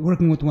up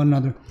working with one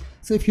another.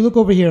 So if you look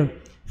over here,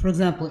 for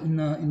example, in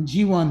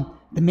G1,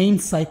 the main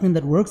cyclin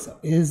that works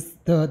is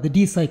the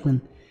D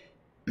cyclin.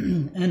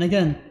 And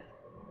again,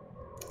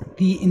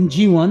 in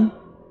G1,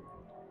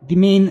 the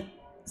main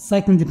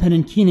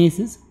cyclin-dependent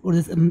kinases, or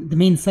the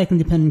main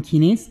cyclin-dependent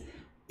kinase,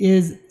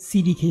 is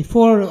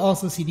CDK4.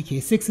 Also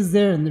CDK6 is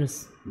there, and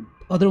there's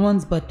other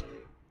ones, but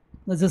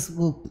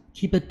we'll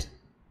keep it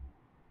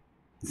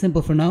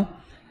simple for now.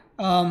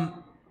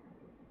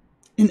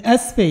 In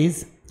S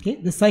phase, okay,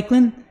 the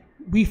cyclin,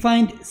 we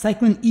find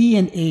cyclin E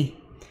and A,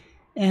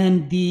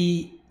 and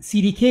the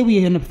CDK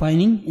we end up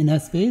finding in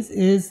S phase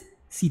is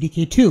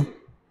CDK2.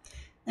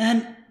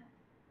 And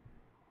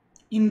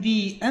in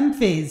the M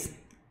phase,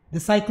 the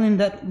cyclin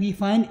that we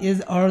find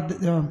is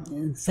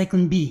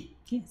cyclin B.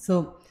 Okay,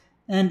 so,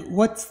 and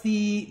what's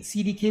the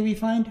CDK we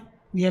find?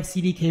 We have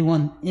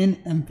CDK1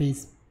 in M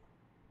phase.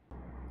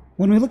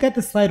 When we look at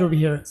the slide over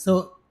here,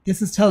 so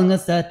this is telling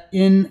us that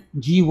in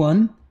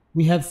G1,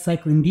 we have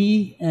cyclin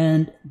D,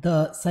 and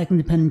the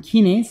cyclin-dependent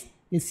kinase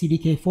is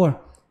CDK4.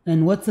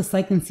 And what's the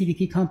cyclin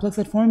CDK complex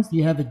that forms?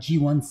 You have a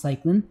G1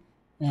 cyclin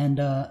and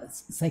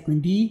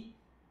cyclin D,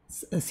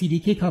 a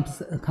CDK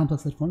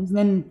complex that forms. And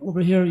then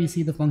over here, you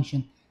see the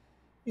function.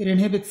 It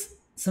inhibits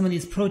some of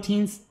these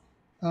proteins,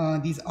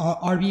 these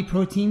RB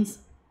proteins,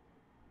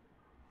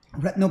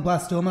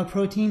 retinoblastoma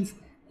proteins,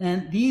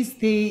 and these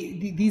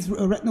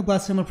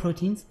retinoblastoma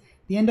proteins,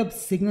 they end up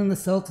signaling the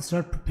cell to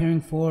start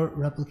preparing for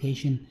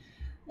replication.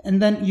 And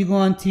then you go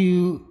on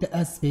to the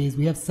S phase.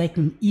 We have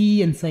cyclin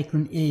E and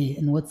cyclin A.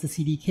 And what's the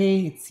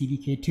CDK? It's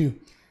CDK2.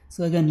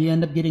 So again, you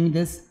end up getting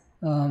this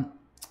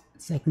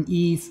cyclin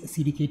E,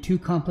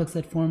 CDK2 complex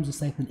that forms a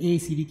cyclin A,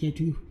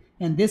 CDK2.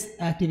 And this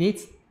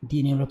activates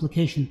DNA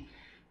replication.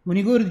 When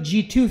you go to the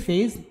G2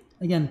 phase,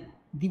 again,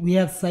 we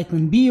have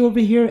cyclin B over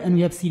here, and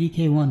we have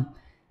CDK1.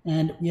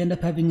 And we end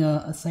up having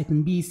a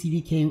cyclin B,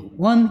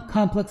 CDK1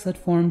 complex that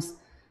forms.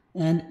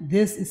 And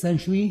this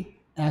essentially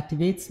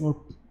activates or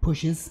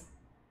pushes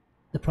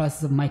the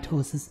process of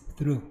mitosis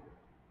through.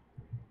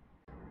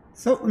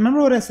 So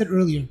remember what I said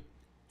earlier.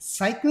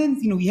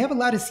 Cyclins, we have a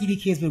lot of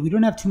CDKs, but we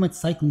don't have too much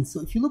cyclins.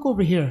 So if you look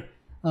over here,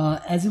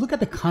 as you look at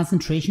the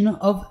concentration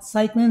of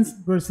cyclins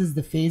versus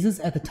the phases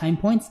at the time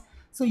points,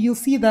 So you'll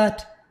see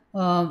that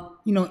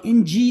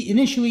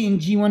initially in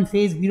G1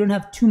 phase we don't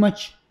have too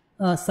much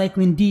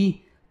cyclin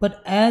D,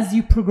 but as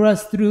you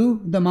progress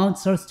through, the amount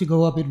starts to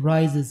go up, it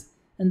rises,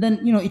 and then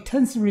it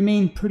tends to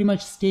remain pretty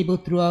much stable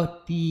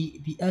throughout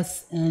the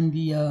S and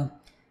the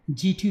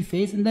G2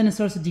 phase, and then it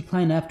starts to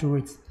decline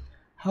afterwards.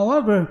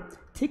 However,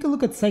 take a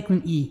look at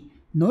cyclin E.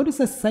 Notice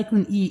that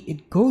cyclin E,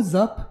 it goes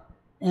up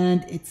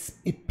and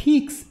it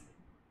peaks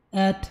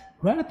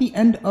right at the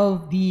end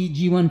of the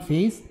G1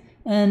 phase,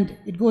 and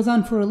it goes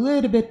on for a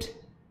little bit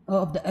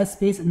of the S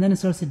phase, and then it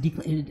starts to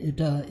decline.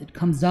 It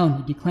comes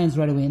down, it declines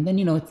right away, and then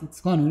it's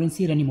gone. We don't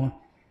see it anymore.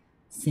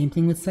 Same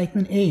thing with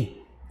cyclin A.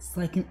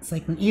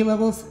 Cyclin A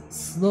levels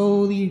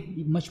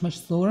slowly, much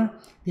slower,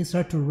 they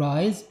start to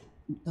rise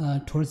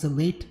towards the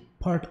late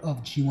part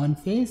of G1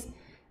 phase,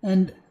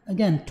 and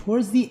again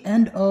towards the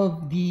end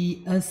of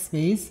the S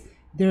phase,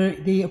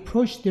 they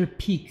approach their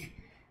peak,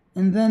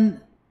 and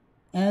then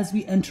as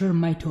we enter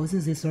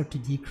mitosis, they start to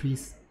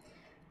decrease.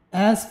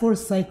 As for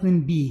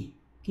cyclin B,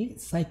 okay,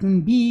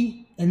 cyclin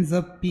B ends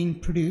up being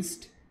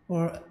produced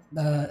or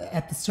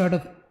at the start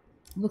of,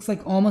 looks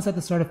like almost at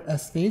the start of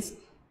S phase,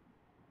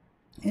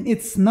 and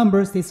its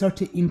numbers, they start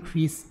to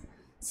increase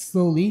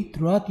slowly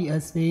throughout the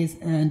S phase,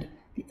 and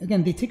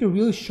again they take a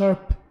real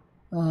sharp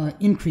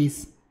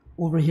increase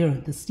over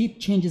here. The steep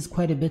changes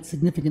quite a bit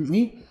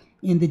significantly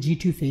in the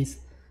G2 phase.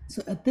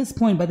 So at this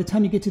point, by the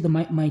time you get to the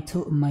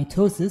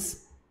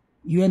mitosis,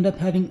 you end up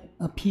having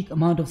a peak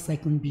amount of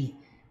cyclin B,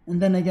 and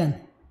then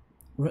again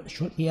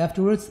shortly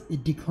afterwards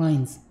it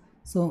declines.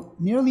 So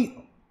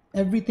nearly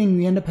everything,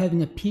 we end up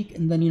having a peak,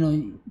 and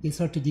then they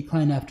start to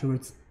decline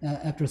afterwards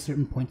after a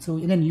certain point. So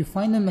again, you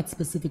find them at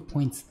specific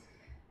points,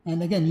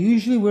 and again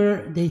usually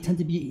where they tend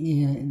to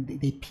be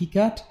they peak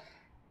at,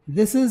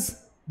 this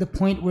is the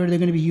point where they're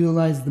going to be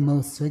utilized the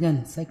most. So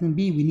again, cyclin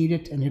B, we need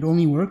it, and it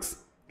only works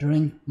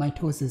during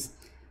mitosis.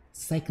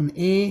 Cyclin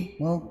A,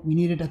 well, we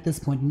need it at this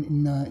point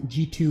in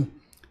G2.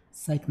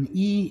 Cyclin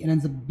E, it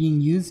ends up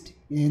being used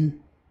in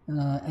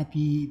at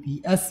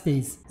the S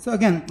phase. So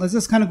again, let's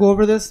just kind of go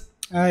over this.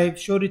 I've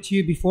showed it to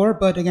you before,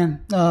 but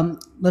again,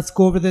 let's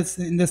go over this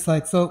in this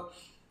slide. So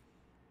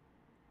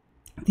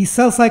these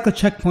cell cycle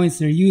checkpoints,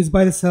 they're used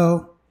by the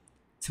cell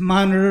to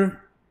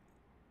monitor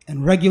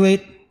and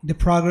regulate the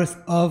progress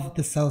of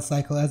the cell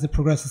cycle as it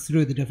progresses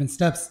through the different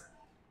steps.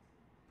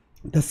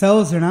 The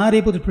cells are not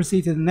able to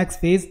proceed to the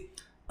next phase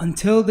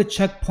until the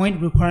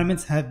checkpoint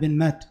requirements have been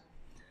met.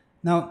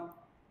 Now,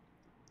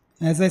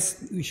 as I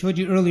showed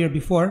you earlier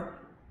before,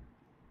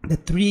 the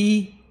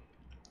three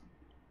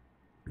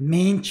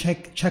main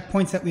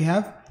checkpoints that we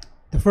have,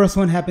 the first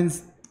one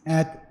happens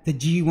at the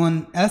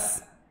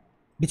G1S,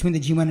 between the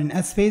G1 and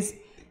S phase,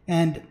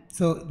 and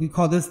so we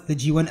call this the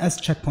G1S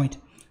checkpoint.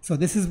 So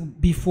this is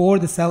before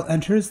the cell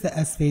enters the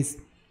S phase.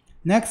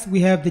 Next,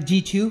 we have the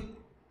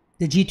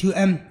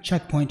G2M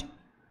checkpoint,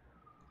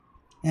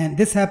 and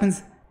this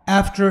happens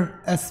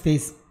after S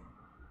phase.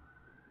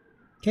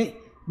 Okay,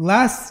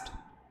 last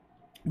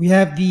we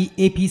have the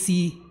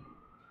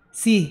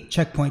APC-C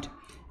checkpoint,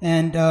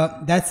 and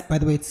that's, by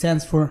the way, it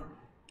stands for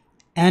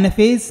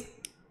anaphase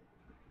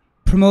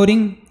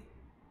promoting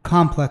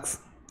complex.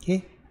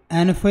 Okay,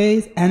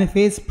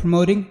 anaphase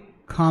promoting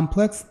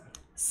complex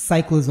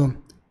cyclosome.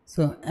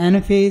 So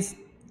anaphase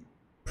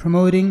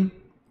promoting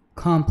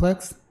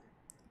complex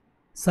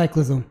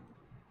cyclosome.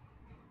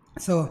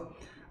 So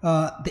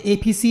the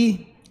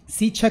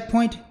APC-C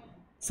checkpoint,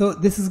 so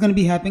this is going to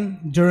be happening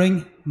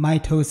during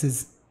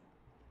mitosis.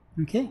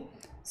 Okay,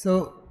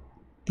 so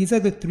these are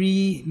the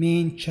three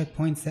main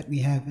checkpoints that we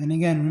have, and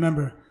again,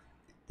 remember,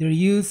 they're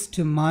used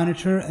to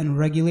monitor and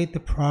regulate the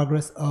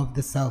progress of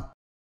the cell.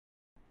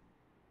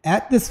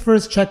 At this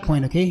first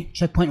checkpoint, okay,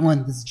 checkpoint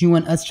 1, this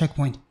G1S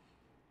checkpoint,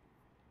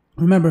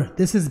 remember,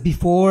 this is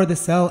before the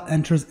cell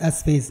enters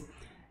S phase.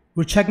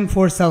 We're checking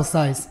for cell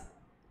size,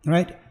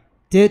 right?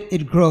 Did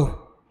it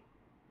grow?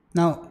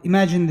 Now,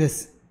 imagine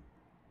this.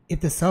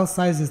 If the cell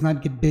size does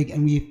not get big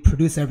and we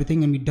produce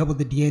everything and we double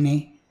the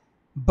DNA,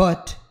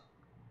 but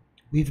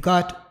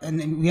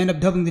and we end up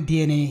doubling the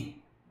DNA,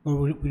 or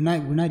we're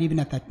not even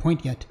at that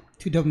point yet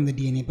to doubling the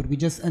DNA, but we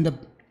just end up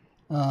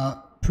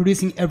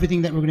producing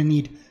everything that we're going to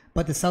need,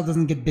 but the cell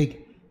doesn't get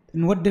big.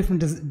 And what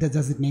difference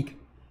does it make?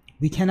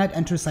 We cannot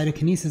enter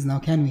cytokinesis now,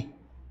 can we?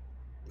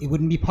 It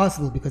wouldn't be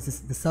possible because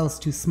the cell is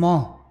too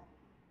small,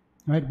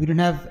 right? We don't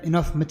have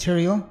enough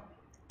material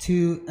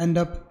to end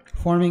up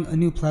forming a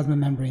new plasma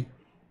membrane.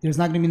 There's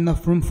not going to be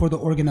enough room for the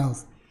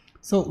organelles.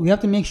 So we have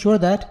to make sure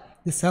that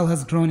the cell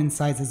has grown in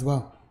size as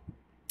well.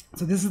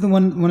 So this is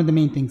one of the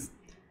main things.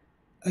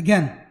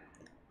 Again,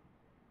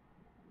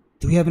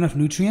 do we have enough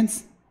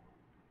nutrients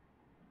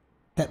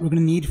that we're going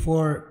to need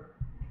for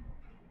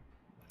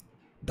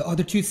the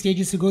other two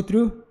stages to go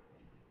through?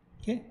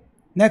 Okay.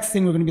 Next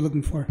thing we're going to be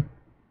looking for,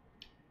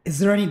 is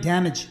there any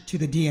damage to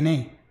the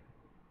DNA?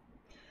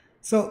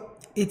 So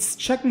it's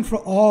checking for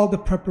all the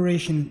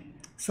preparation.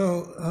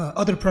 So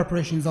other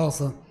preparations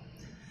also.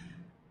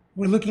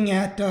 We're looking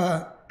at,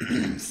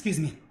 excuse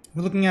me,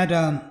 we're looking at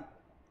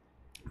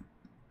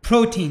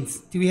proteins.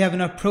 Do we have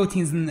enough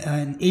proteins in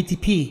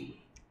ATP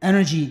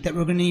energy that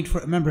we're going to need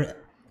for, remember,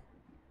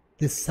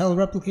 this cell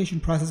replication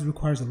process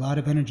requires a lot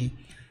of energy.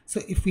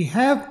 So if we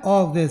have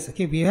all this,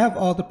 okay, we have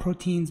all the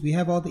proteins, we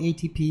have all the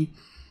ATP,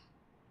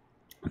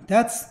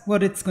 that's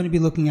what it's going to be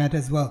looking at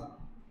as well.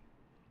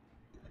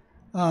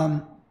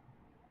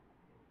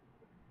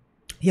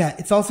 Yeah,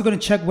 it's also going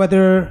to check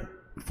whether,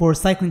 for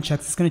cyclin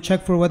checks, it's going to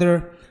check for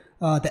whether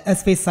the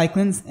S-phase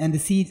cyclins and the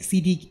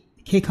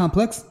CDK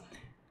complex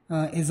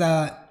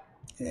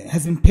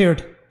has been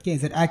paired. Okay,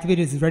 is it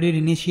activated? Is it ready to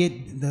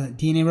initiate the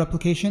DNA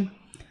replication?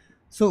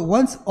 So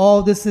once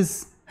all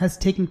this has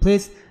taken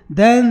place,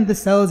 then the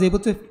cell is able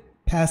to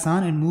pass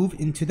on and move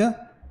into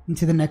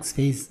the next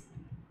phase.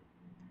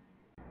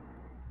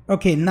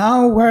 Okay,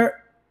 now we're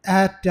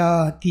at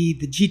the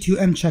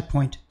G2M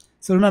checkpoint.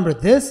 So remember,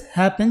 this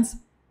happens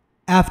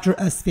after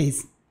S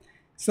phase.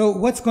 So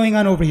what's going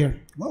on over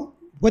here? Well,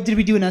 what did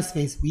we do in S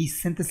phase? We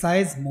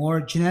synthesize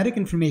more genetic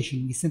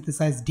information. We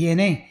synthesize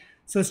DNA.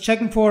 So it's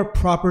checking for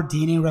proper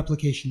DNA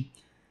replication.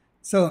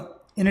 So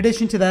in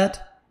addition to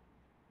that,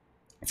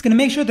 it's going to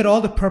make sure that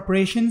all the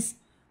preparations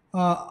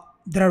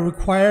that are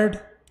required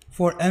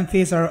for M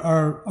phase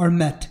are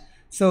met.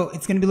 So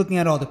it's going to be looking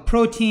at all the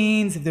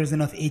proteins, if there's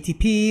enough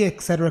ATP,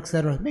 etc.,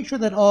 etc. Make sure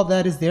that all of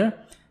that is there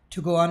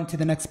to go on to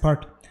the next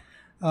part.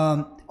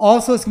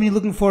 Also, it's going to be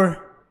looking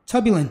for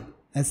tubulin,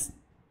 as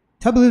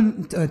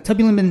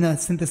tubulin been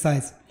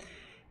synthesized.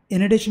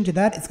 In addition to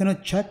that, it's going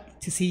to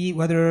check to see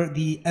whether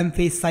the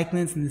M-phase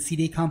cyclins and the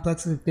CD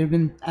complexes, if they've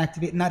been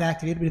activated, not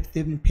activated, but if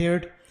they've been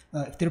paired,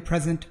 if they're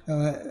present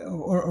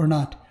or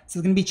not. So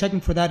it's going to be checking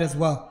for that as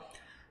well.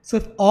 So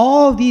if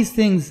all these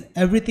things,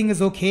 everything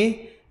is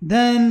okay,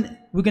 then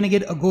we're going to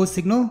get a go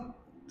signal.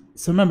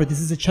 So remember, this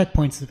is a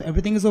checkpoint. So if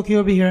everything is okay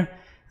over here,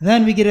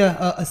 then we get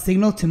a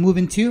signal to move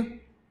into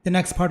the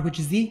next part, which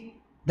is the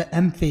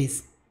M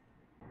phase.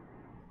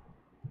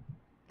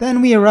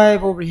 Then we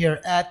arrive over here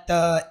at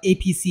the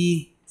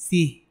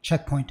APCC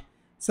checkpoint.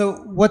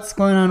 So what's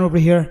going on over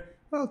here?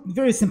 Well,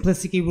 very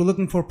simplistically, we're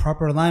looking for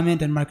proper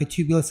alignment and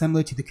microtubule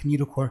assembly to the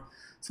kinetochore.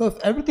 So if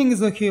everything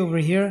is okay over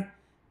here,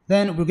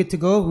 then we're good to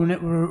go.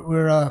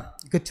 We're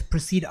good to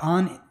proceed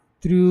on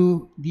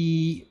through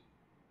the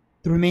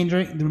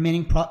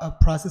remaining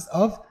process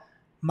of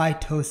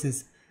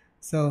mitosis.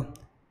 So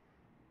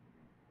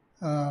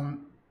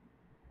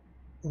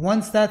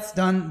once that's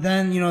done,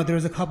 then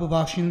there's a couple of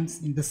options.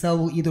 The cell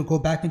will either go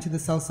back into the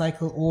cell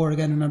cycle, or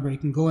again, remember, you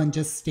can go and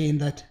just stay in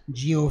that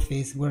GO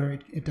phase where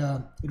it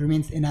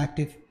remains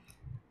inactive.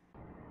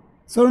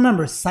 So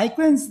remember,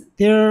 cyclins,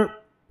 they're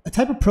a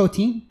type of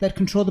protein that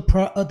control the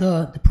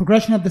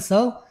progression of the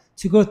cell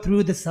to go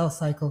through the cell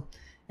cycle,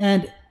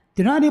 and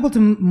they're not able to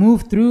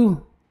move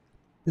through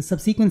the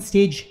subsequent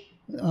stage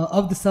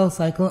of the cell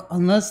cycle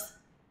unless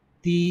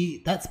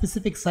that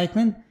specific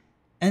cyclin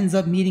ends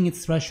up meeting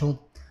its threshold.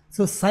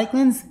 So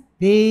cyclins,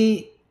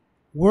 they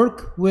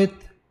work with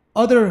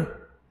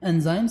other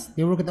enzymes,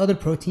 they work with other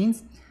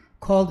proteins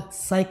called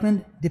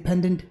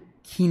cyclin-dependent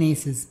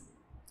kinases.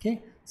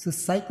 Okay, so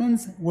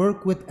cyclins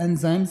work with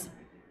enzymes,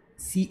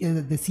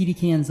 the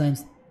CDK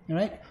enzymes. All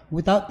right,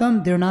 without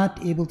them, they're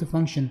not able to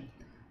function.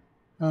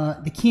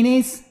 The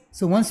kinase.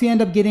 So once we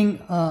end up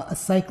getting a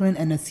cyclin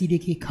and a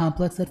CDK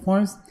complex that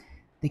forms,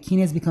 the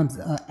kinase becomes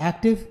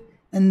active,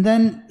 and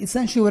then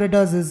essentially what it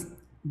does is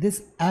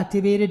this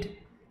activated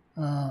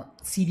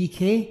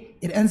CDK,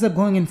 it ends up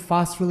going and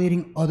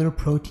phosphorylating other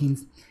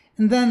proteins,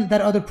 and then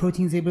that other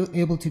protein is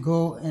able to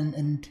go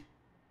and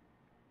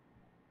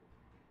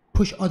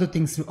push other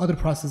things through, other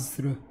processes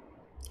through.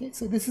 Okay,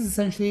 so this is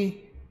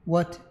essentially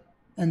what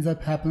ends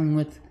up happening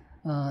with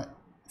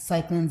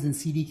cyclins and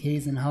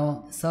CDKs, and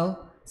how the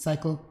cell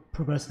cycle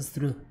progresses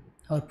through,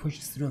 how it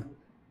pushes through.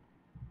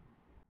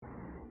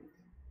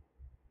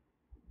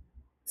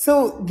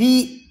 So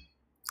the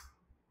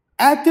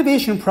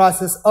activation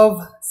process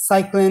of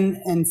cyclin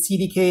and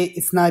CDK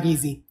is not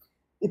easy.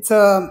 It's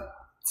a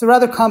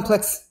rather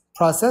complex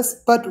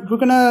process, but I'm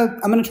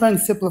gonna try and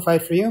simplify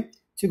it for you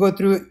to go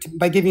through it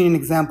by giving you an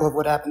example of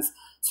what happens.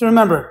 So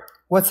remember,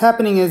 what's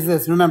happening is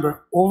this.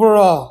 Remember,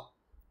 overall,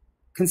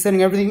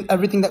 considering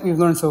everything that we've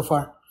learned so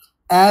far,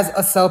 as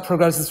a cell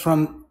progresses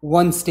from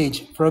one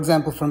stage, for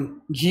example,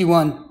 from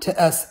G1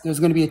 to S, there's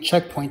going to be a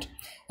checkpoint.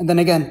 And then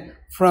again,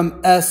 from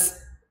S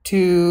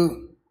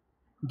to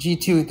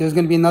G2, there's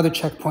going to be another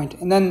checkpoint.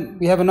 And then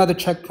we have another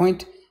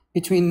checkpoint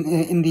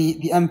in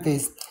the M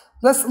phase.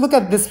 Let's look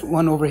at this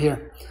one over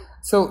here.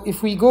 So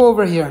if we go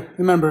over here,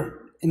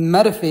 remember, in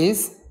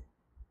metaphase,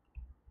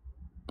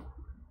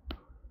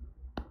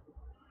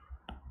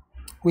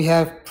 we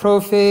have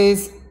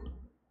prophase,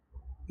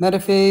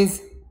 metaphase,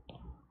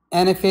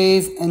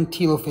 anaphase, and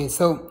telophase.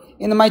 So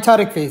in the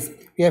mitotic phase,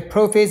 we have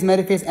prophase,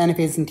 metaphase,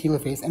 anaphase, and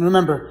telophase. And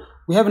remember,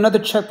 we have another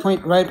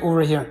checkpoint right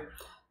over here.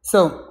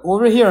 So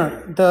over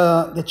here,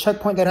 the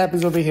checkpoint that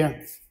happens over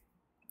here,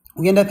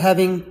 we end up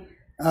having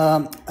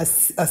a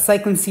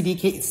cyclin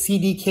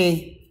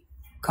CDK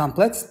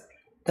complex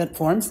that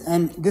forms,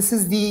 and this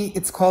is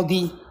it's called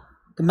the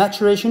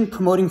maturation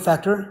promoting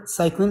factor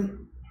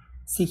cyclin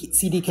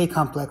CDK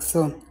complex.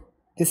 So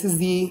this is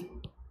the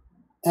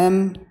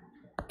MP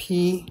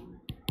okay,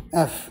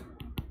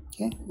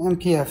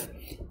 MPF,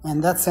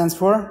 and that stands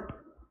for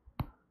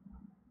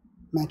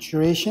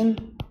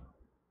maturation,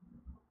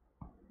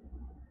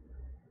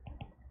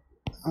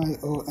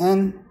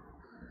 ION,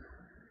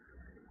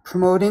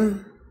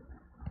 promoting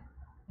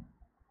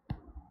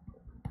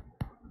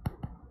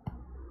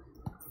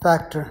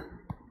factor.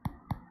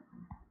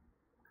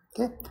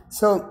 Okay,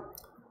 so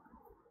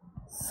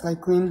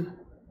cycline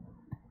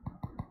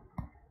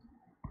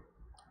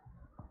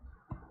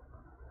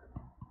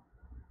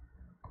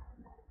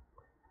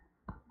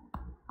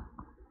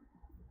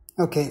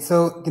okay,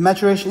 so the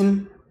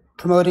maturation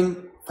promoting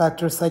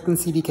factor cycline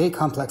CDK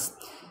complex.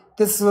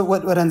 This is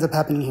what ends up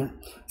happening here.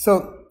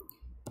 So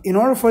in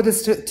order for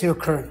this to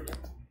occur,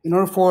 in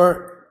order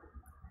for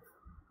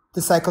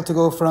the cycle to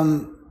go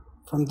from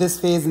this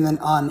phase and then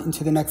on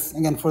into the next,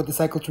 again, for the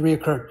cycle to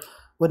reoccur,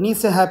 what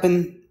needs to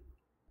happen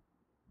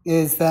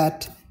is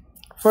that,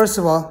 first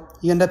of all,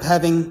 you end up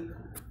having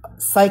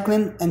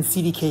cyclin and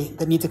CDK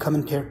that need to come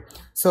in pair.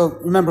 So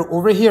remember,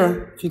 over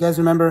here, if you guys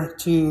remember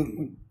if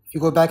you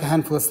go back a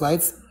handful of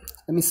slides,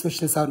 let me switch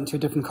this out into a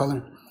different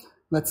color.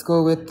 Let's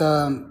go with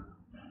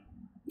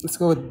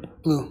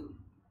blue.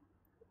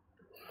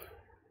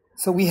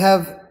 So we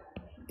have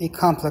a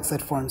complex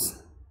that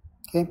forms,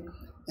 okay?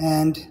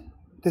 And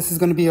this is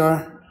going to be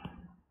our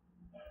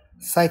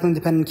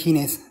cyclin-dependent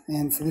kinase.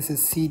 And so this is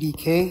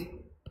CDK1,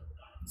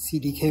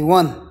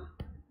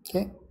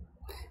 okay?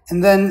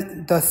 And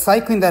then the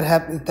cyclin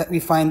that we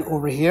find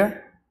over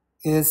here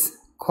is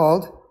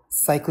called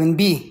cyclin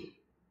B.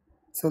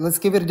 So let's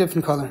give it a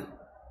different color.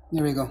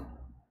 There we go.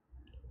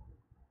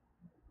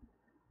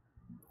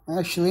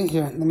 Actually,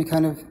 here, let me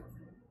kind of,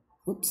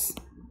 oops.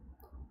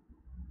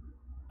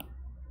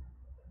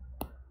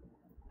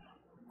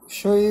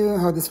 Show you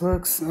how this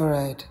works. All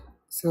right,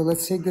 so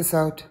let's take this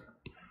out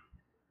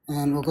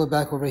and we'll go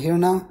back over here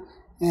now,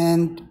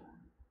 and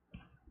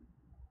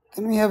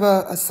then we have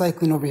a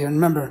cyclin over here. And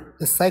remember,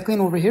 the cyclin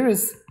over here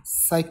is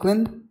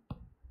cyclin,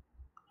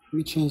 let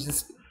me change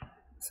this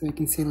so you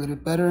can see a little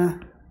bit better,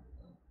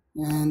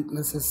 and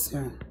let's just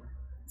here,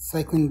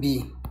 cyclin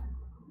B,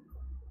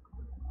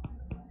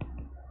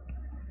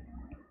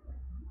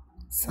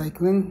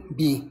 cyclin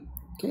B.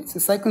 Okay, so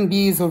cyclin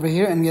B is over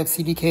here, and we have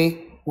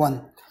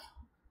CDK1.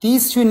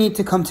 These two need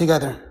to come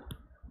together,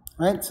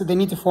 right? So they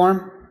need to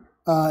form,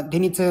 they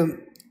need to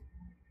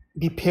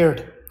be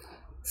paired.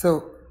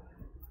 So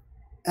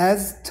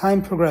as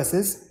time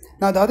progresses,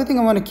 now the other thing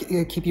I want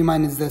to keep in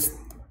mind is this.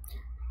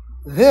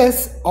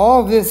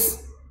 All of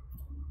this,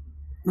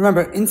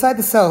 remember, inside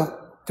the cell,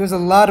 there's a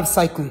lot of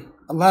cyclin.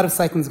 A lot of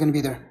cyclin is going to be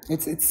there.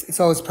 It's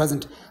always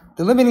present.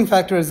 The limiting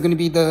factor is going to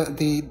be the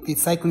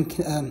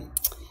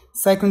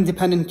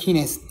cyclin-dependent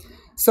kinase.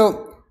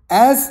 So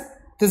as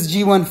this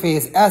G1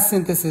 phase, as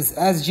synthesis,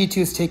 as G2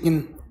 is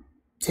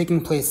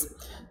taking place,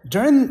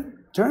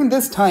 during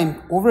this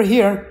time over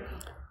here,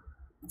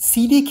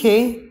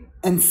 CDK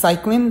and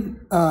cyclin,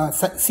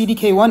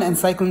 CDK1 and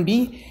cyclin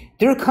B,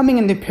 they're coming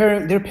and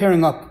they're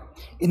pairing up.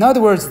 In other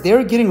words,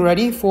 they're getting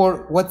ready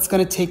for what's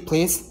going to take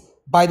place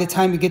by the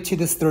time we get to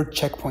this third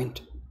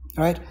checkpoint.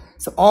 All right.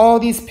 So all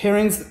these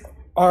pairings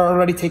are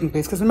already taking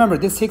place, because remember,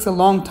 this takes a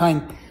long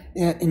time.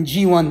 In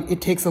G1,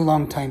 it takes a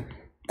long time.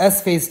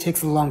 S phase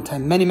takes a long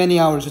time, many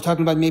hours. We're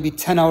talking about maybe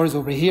 10 hours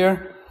over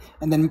here,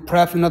 and then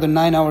perhaps another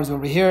 9 hours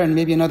over here, and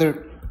maybe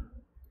another,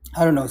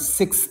 I don't know,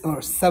 6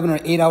 or 7 or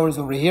 8 hours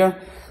over here.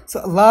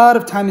 So a lot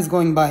of time is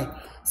going by.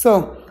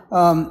 So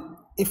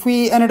if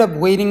we ended up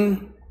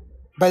waiting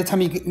by the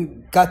time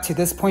you got to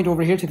this point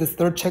over here, to this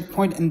third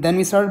checkpoint, and then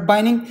we started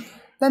binding,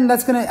 then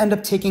that's going to end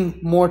up taking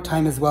more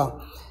time as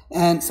well.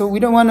 And so we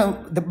don't want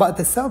to,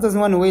 the cell doesn't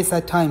want to waste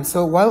that time.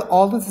 So while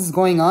all this is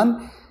going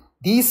on,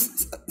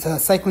 these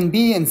cyclin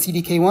B and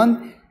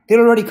CDK1, they're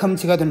already coming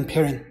together in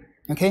pairing,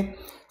 okay?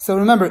 So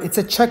remember, it's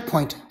a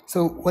checkpoint.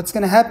 So what's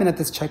going to happen at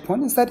this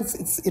checkpoint is that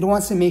it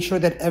wants to make sure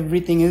that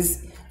everything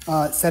is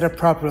set up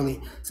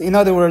properly. So in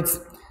other words,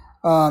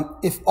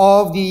 if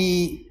all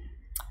the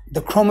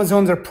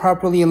chromosomes are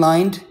properly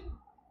aligned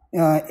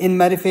in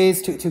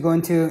metaphase to go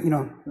into,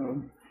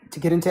 to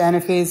get into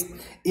anaphase,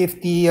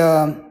 if the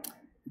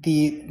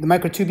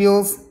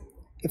microtubules,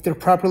 if they're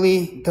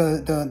properly,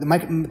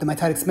 the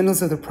mitotic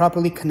spindles, if they're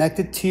properly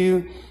connected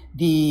to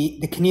the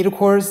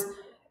kinetochores,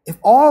 if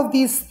all of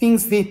these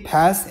things they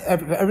pass,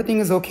 everything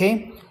is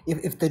okay,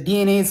 if the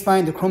DNA is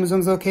fine, the chromosome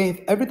is okay,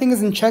 if everything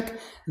is in check,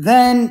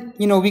 then,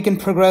 we can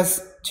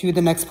progress to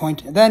the next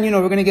point. Then,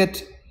 we're going to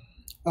get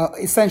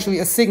essentially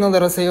a signal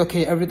that'll say,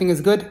 okay, everything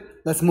is good,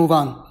 let's move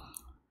on.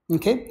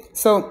 Okay,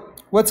 so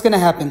what's going to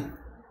happen?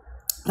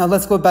 Now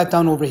let's go back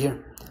down over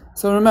here.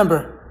 So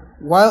remember,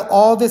 while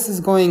all this is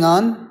going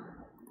on,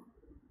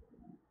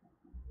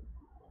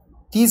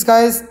 these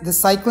guys, the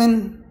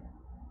cyclin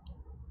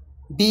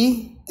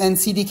B and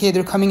CDK,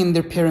 they're coming in,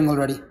 they're pairing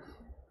already.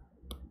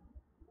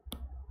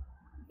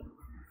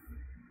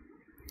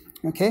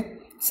 Okay,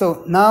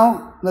 so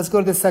now let's go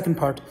to the second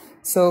part.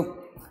 So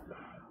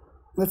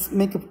let's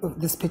make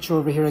this picture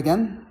over here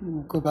again.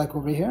 We'll go back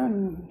over here,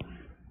 and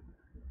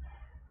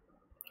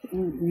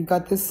we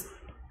got this.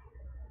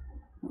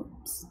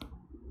 Oops.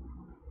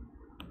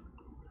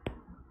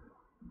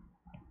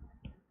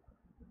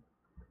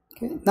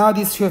 Okay, now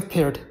these two have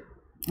paired.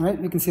 All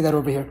right, we can see that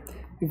over here.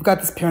 We've got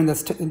this pairing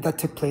that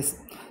took place.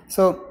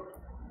 So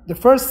the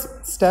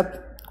first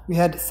step, we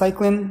had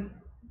cyclin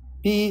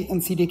B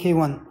and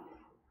CDK1.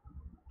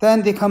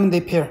 Then they come and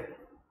they pair.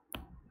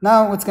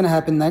 Now what's going to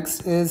happen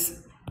next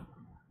is,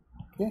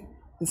 okay,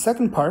 the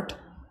second part,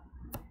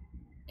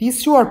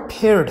 these two are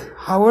paired.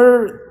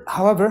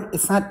 However,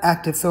 it's not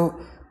active. So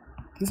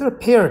these are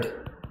paired,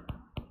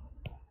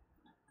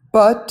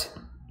 but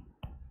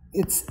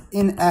it's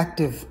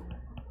inactive.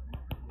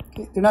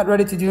 Okay, they're not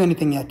ready to do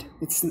anything yet.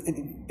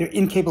 They're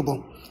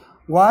incapable.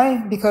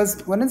 Why?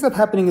 Because what ends up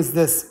happening is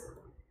this.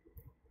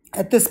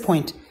 At this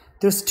point,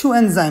 there's two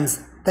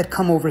enzymes that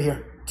come over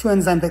here. Two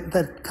enzymes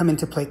that come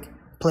into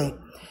play.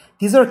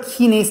 These are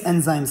kinase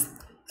enzymes,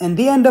 and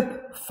they end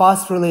up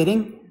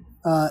phosphorylating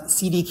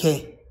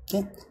CDK.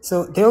 Okay,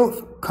 so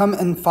they'll come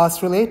and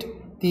phosphorylate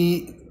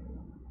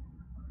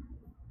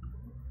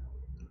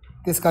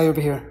this guy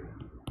over here,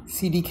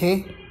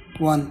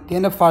 CDK1. They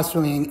end up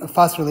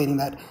phosphorylating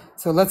that.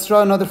 So let's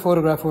draw another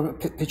photograph or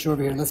picture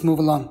over here. Let's move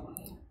along.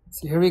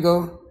 So here we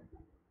go.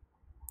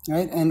 All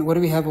right, and what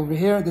do we have over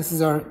here? This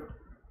is our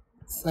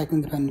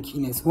cyclin-dependent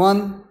kinase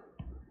 1,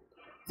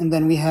 and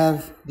then we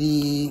have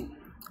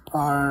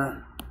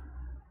our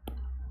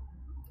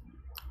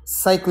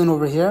cyclin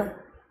over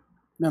here.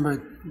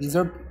 Remember,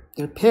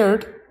 they're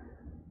paired.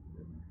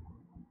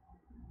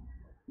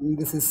 And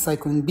this is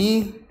cyclin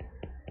B.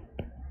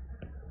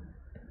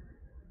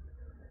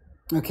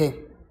 Okay.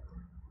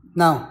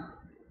 Now,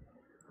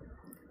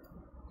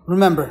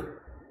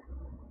 remember,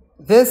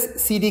 this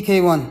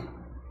CDK1,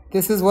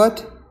 this is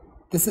what?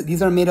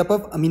 These are made up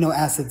of amino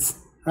acids,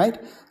 right?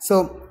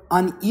 So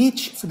on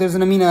each, so there's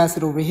an amino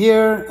acid over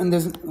here, and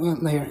there's going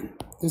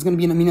to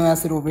be an amino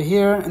acid over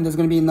here, and there's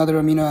going to be another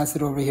amino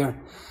acid over here.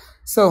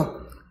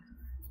 So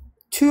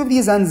two of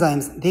these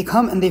enzymes, they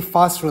come and they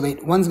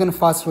phosphorylate. One's going to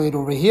phosphorylate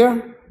over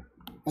here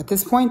at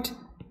this point,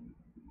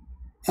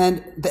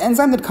 and the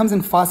enzyme that comes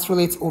and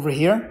phosphorylates over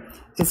here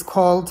is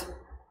called,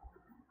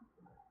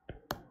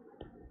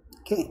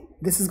 okay,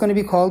 this is going to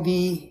be called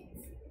the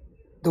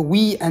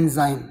Wee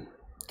enzyme,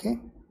 okay,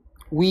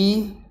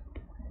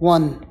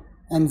 Wee1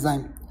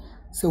 enzyme.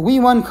 So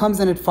Wee1 comes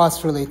and it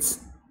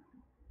phosphorylates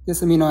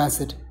this amino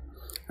acid.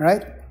 All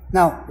right.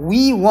 Now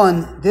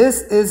Wee1,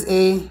 this is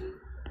a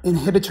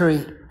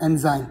inhibitory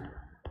enzyme.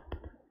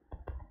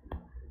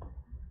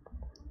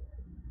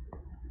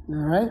 All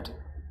right.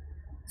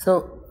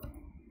 So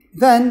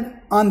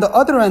then on the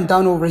other end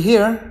down over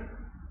here,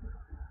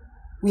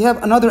 we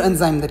have another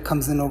enzyme that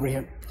comes in over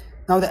here.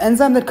 Now the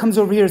enzyme that comes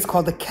over here is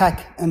called the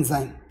CAC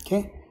enzyme.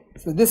 Okay.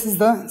 So this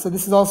is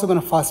also going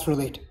to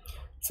phosphorylate.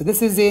 So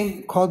this is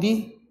called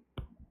the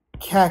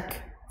CAC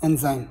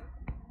enzyme.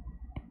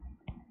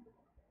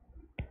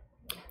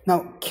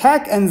 Now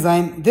CAC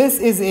enzyme, this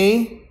is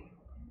a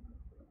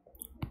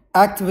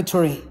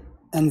activatory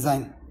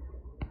enzyme.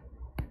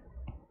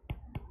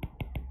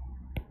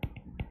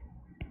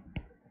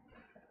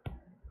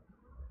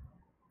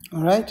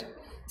 All right.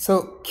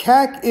 So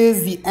CAC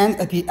is the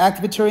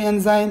activatory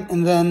enzyme,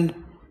 and then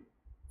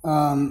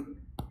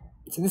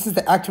so this is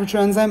the activatory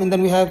enzyme, and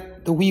then we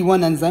have the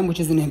Wee1 enzyme, which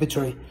is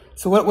inhibitory.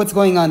 So what's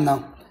going on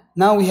now?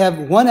 Now we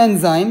have one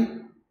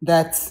enzyme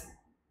that's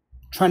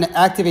trying to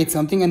activate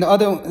something, and the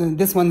other,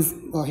 this one's,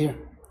 well, here.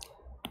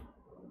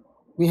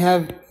 We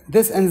have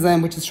this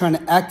enzyme which is trying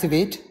to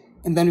activate,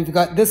 and then we've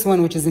got this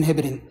one which is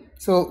inhibiting.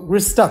 So we're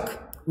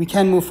stuck. We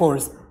can't move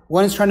forward.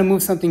 One is trying to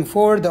move something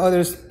forward, the other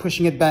is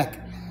pushing it back.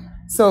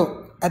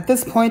 So at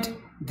this point,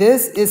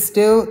 this is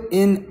still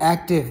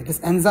inactive.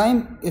 This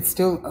enzyme, it's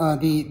still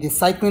the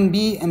cyclin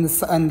B and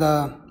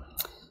the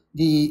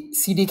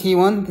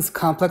CDK1, this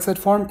complex that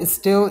formed, is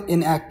still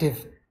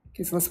inactive.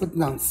 Okay, so let's put it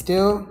down.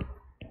 Still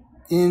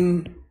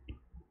inactive.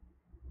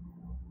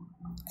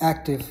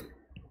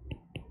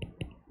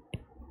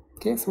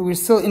 Okay, so we're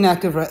still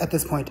inactive right at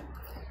this point.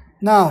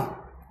 Now,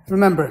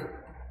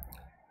 remember,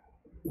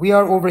 we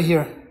are over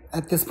here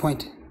at this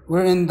point.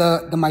 We're in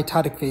the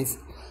mitotic phase.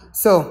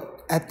 So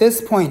at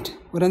this point,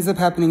 what ends up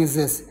happening is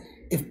this.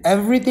 If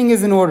everything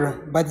is in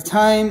order, by the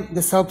time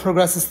the cell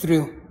progresses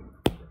through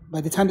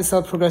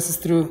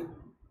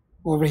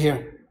over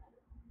here,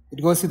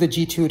 it goes through the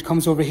G2, it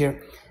comes over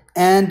here,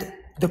 and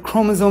the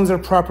chromosomes are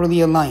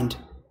properly aligned.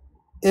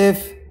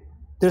 If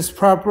there's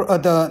proper,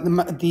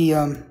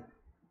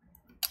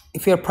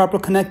 if we are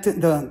properly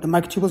connected, the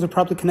microtubules are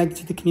properly connected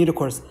to the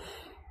kinetochores.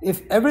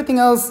 If everything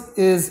else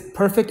is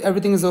perfect,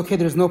 everything is okay,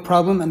 there's no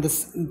problem, and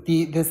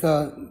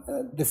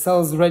the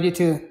cell is ready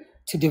to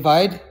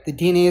divide, the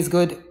DNA is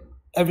good,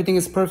 everything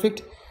is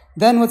perfect,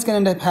 then what's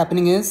going to end up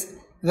happening is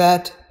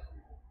that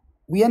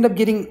we end up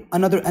getting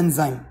another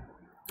enzyme,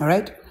 all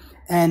right?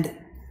 And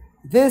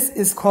this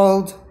is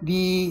called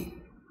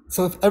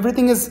so if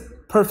everything is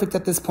perfect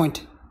at this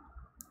point,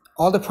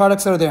 all the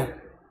products are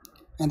there,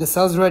 and the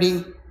cell's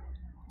ready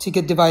to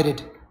get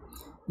divided,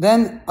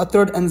 then a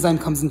third enzyme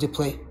comes into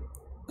play.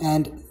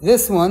 And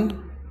this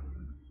one,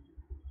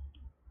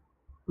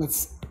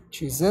 let's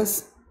choose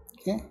this.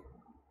 Okay.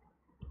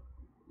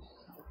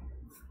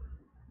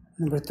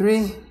 Number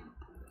 3,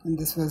 and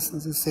this was,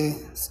 let's just say,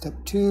 step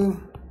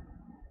 2.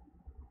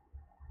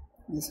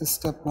 This is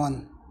step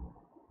 1.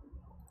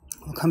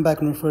 I'll come back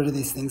and refer to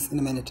these things in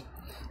a minute.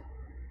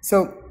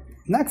 So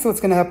next what's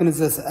going to happen is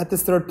this. At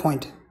this third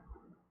point,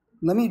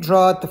 let me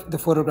draw out the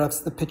photographs,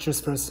 the pictures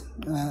first,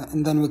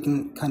 and then we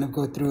can kind of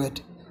go through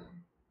it.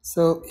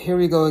 So here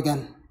we go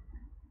again.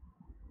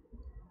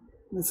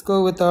 Let's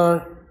go with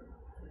our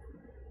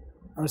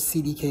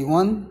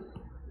CDK1.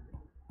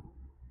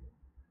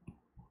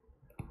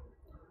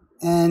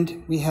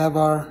 And we have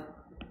our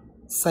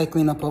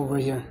cyclin up over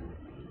here.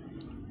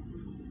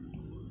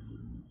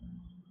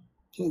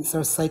 Okay, this is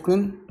our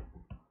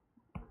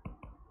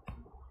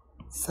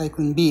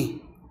cyclin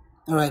B.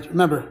 All right,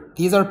 remember,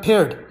 these are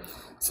paired.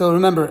 So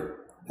remember,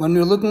 when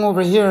we're looking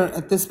over here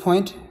at this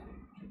point,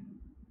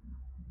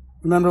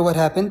 remember what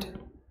happened?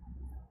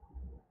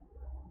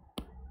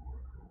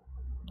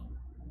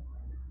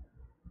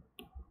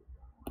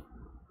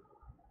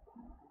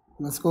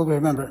 Let's go over here.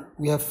 Remember,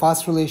 we have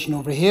phosphorylation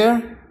over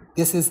here.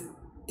 This is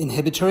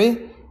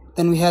inhibitory.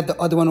 Then we had the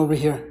other one over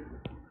here.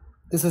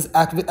 This is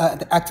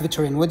the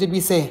activatory. And what did we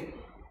say?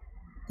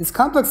 This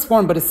complex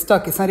form, but it's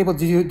stuck. It's not able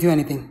to do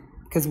anything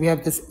because we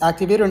have this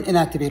activator and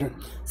inactivator.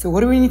 So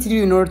what do we need to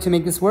do in order to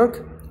make this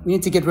work? We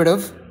need to get rid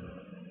of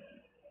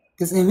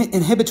this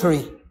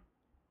inhibitory.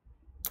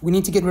 We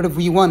need to get rid of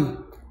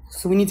V1.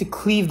 So we need to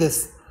cleave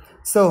this.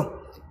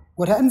 So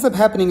what ends up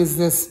happening is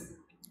this.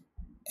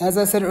 As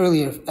I said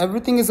earlier, if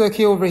everything is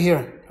okay over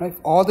here, right?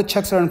 All the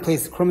checks are in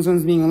place, the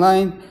chromosomes being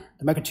aligned,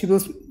 the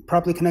microtubules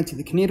properly connected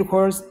to the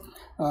kinetochores,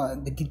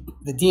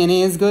 the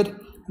DNA is good,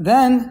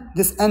 then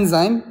this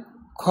enzyme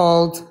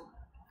called,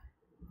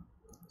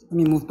 let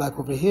me move back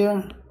over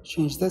here,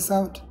 change this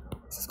out.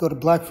 Let's go to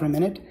black for a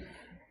minute.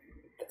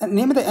 The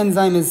name of the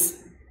enzyme is,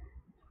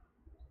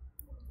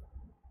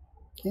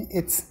 okay,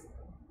 it's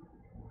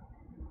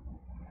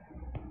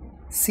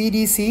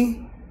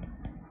CDC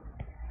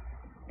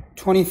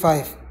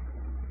 25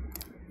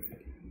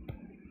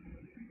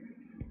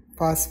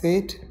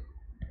 phosphate,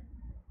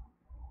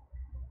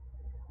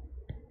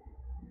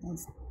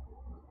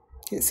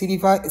 okay,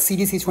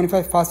 CDC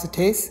 25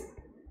 phosphatase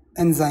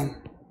enzyme.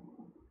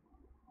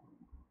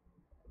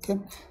 Okay,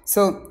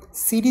 so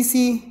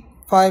CDC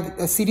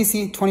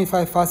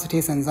 25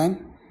 phosphatase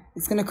enzyme,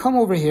 it's going to come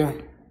over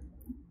here.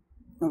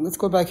 Now, let's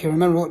go back here.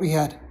 Remember what we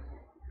had.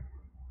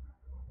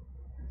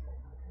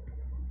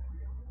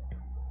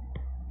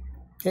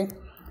 Okay,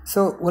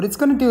 so what it's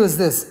going to do is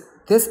this.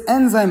 This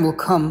enzyme will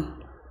come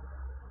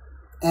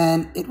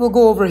and it will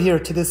go over here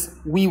to this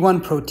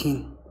V1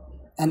 protein.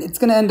 And it's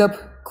going to end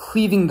up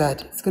cleaving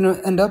that. It's going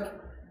to end up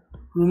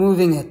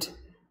removing it.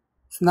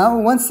 So now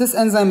once this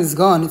enzyme is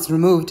gone, it's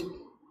removed,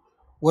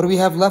 what do we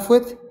have left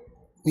with?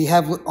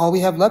 All we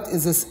have left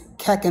is this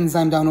CAC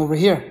enzyme down over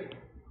here.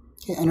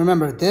 Okay, and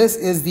remember, this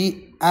is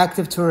the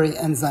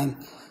activatory enzyme.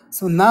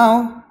 So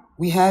now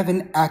we have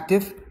an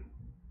active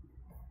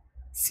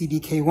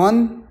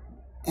CDK1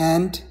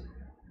 and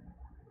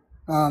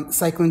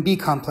cyclin B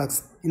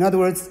complex. In other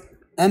words,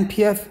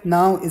 MPF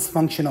now is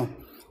functional.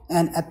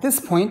 And at this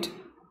point,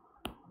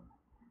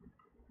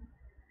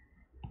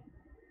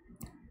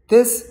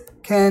 this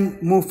can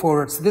move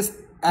forward. So this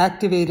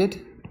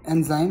activated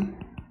enzyme,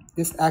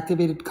 this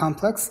activated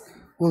complex,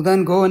 will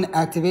then go and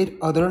activate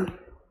other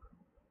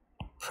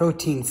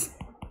proteins,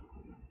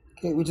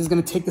 okay, which is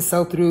going to take the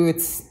cell through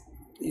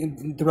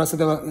the rest of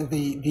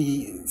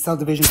the cell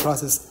division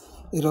process.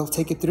 It'll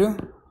take it through.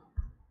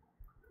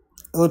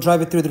 It'll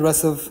drive it through the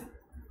rest of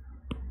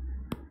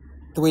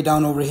the way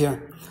down over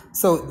here.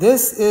 So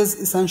this is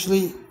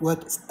essentially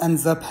what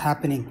ends up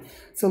happening.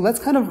 So let's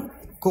kind of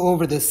go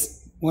over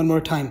this one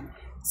more time.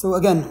 So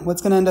again,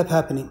 what's going to end up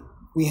happening?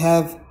 We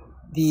have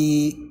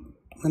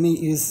let me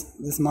use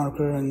this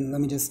marker and let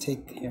me just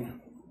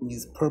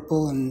use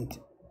purple and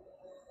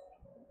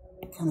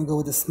kind of go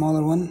with the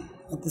smaller one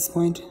at this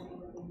point.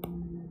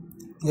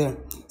 There.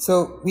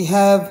 So we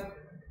have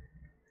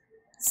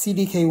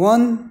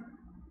CDK1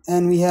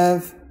 and we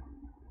have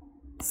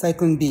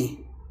cyclin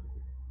B.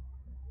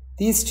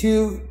 These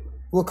two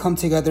will come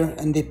together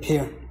and they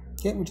pair,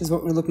 okay, which is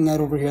what we're looking at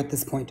over here at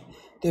this point.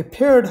 They're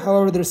paired,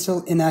 however, they're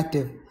still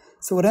inactive.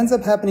 So what ends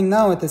up happening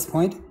now at this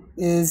point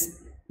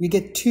is we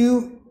get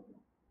two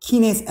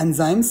kinase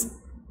enzymes.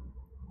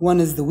 One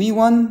is the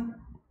V1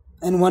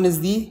 and one is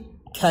the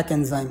CAC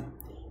enzyme.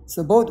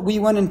 So both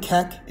V1 and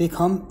CAC, they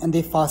come and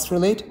they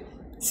phosphorylate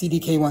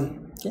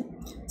CDK1. Okay?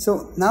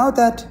 So now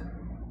that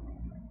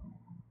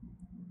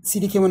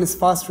CDK1 is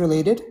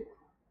phosphorylated,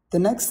 the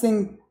next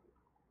thing,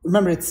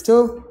 remember, it's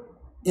still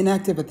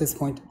inactive at this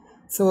point.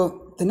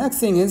 So the next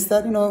thing is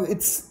that,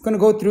 it's going to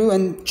go through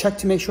and check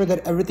to make sure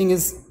that everything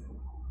is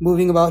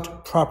moving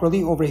about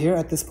properly over here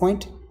at this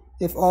point.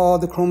 If all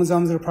the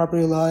chromosomes are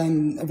properly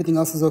aligned, everything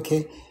else is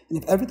okay.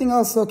 And if everything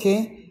else is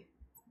okay,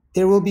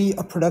 there will be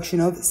a production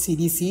of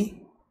CDC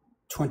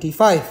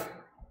 25.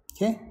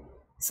 Okay?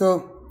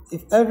 So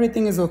if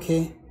everything is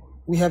okay,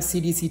 we have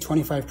CDC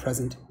 25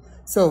 present.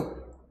 So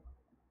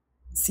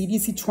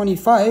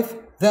CDC25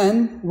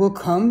 then will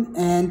come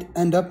and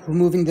end up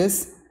removing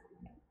this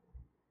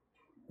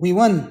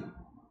WEE1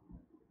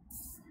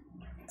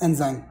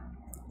 enzyme.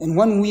 And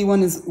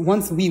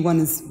once WEE1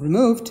 is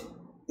removed,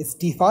 it's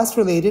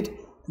dephosphorylated,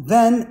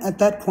 then at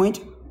that point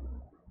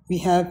we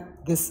have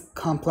this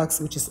complex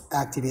which is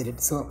activated.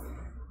 So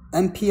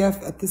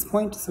MPF at this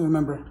point, so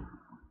remember,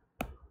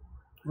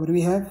 what do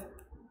we have?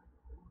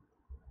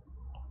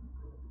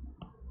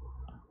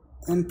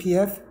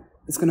 MPF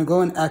is going to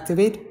go and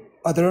activate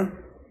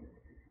other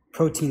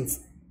proteins,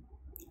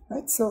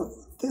 right? So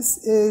this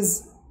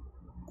is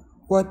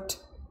what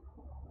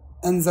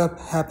ends up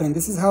happening.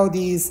 This is how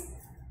these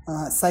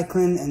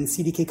cyclin and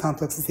CDK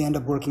complexes, they end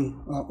up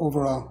working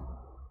overall.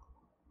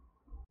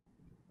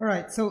 All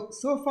right, so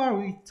far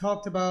we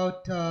talked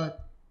about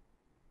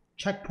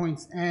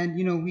checkpoints, and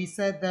we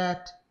said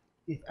that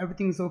if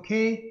everything's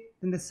okay,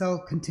 then the cell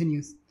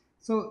continues.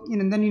 So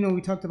and then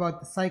we talked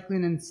about the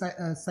cyclin and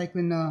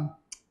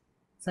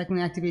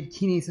cyclin activated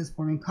kinases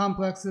forming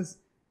complexes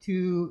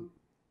to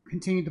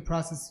continue the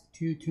process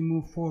to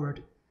move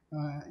forward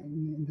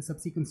in the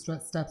subsequent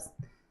steps.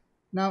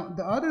 Now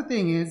the other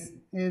thing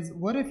is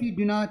what if you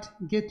do not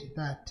get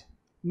that?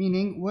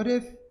 Meaning, what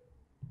if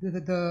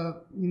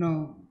the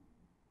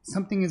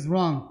something is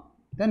wrong?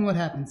 Then what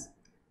happens?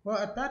 Well,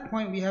 at that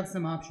point we have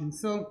some options.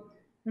 So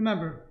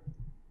remember,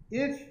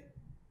 if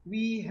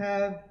we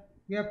have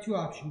two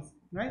options,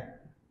 right?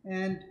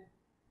 And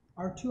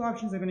our two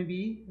options are going to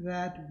be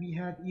that we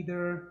have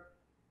either,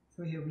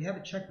 so here we have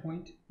a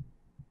checkpoint,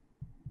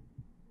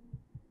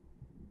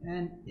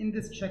 and in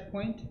this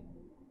checkpoint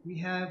we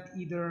have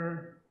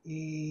either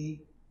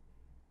a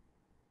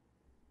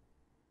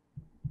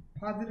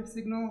positive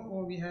signal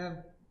or we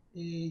have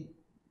a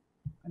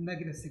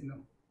negative signal.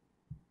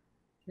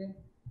 Okay.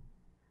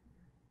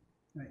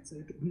 Right. So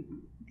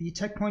the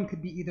checkpoint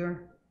could be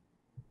either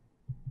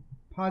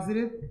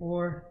positive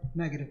or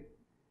negative.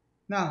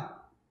 Now,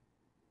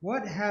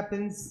 what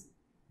happens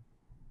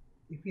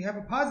if we have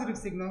a positive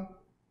signal?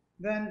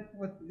 Then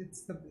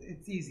it's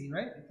easy,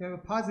 right? If we have a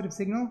positive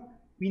signal,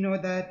 we know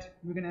that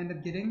we're going to end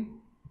up getting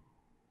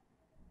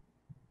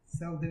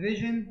cell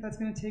division that's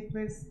going to take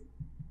place.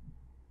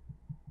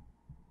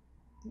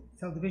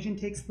 Cell division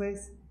takes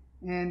place,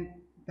 and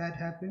that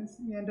happens.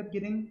 We end up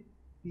getting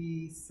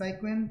the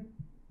cyclin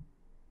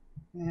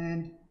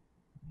and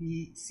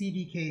the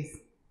CDKs,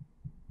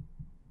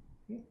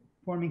 okay,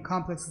 forming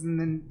complexes, and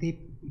then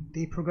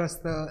they progress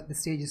the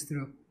stages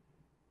through.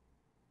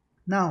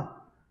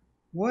 Now,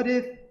 what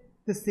if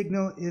the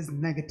signal is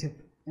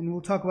negative? And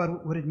we'll talk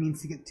about what it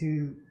means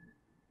to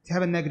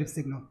have a negative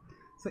signal.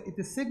 So if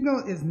the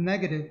signal is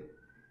negative,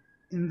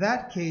 in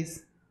that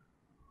case,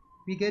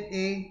 we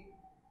didn't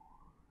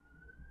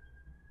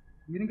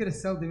get a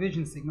cell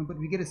division signal, but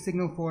we get a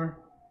signal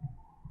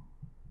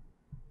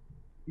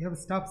we have a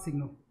stop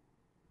signal.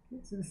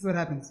 Okay, so this is what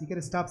happens. You get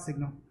a stop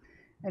signal.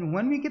 And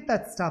when we get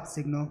that stop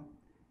signal,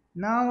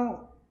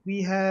 now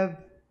we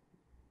have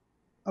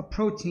a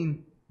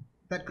protein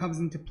that comes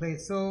into play.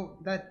 So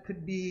that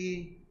could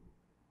be,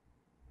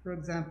 for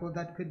example,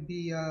 that could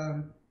be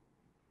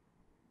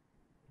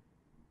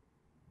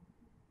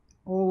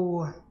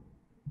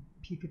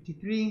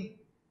P53,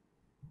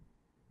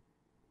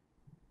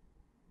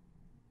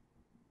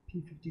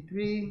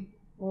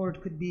 or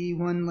it could be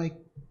one like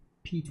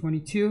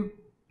P22.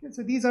 Okay,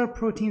 so these are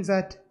proteins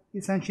that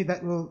essentially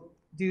that will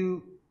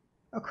do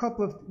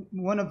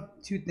one of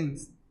two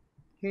things.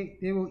 Okay,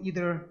 they will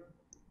either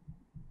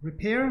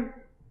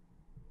repair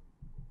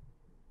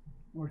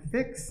or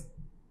fix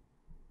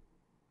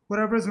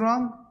whatever is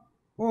wrong,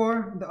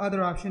 or the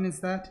other option is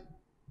that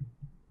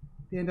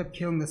they end up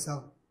killing the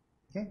cell.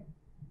 Okay,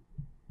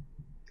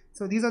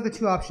 so these are the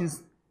two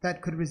options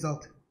that could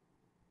result.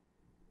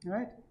 All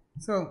right,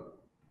 so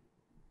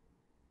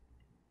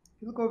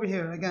if you look over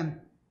here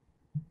again,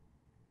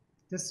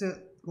 just to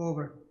go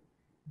over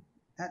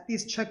at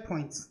these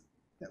checkpoints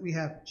that we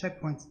have,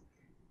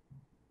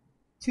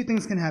 two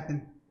things can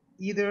happen.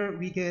 Either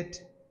we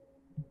get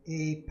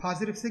a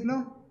positive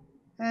signal,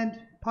 and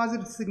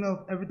positive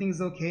signal, everything is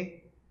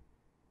okay,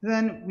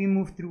 then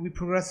we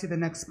progress to the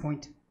next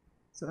point.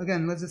 So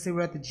again, let's just say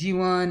we're at the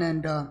G1,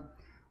 and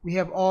we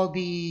have all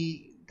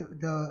the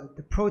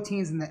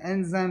proteins and the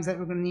enzymes that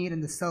we're going to need,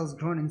 and the cell's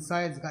grown in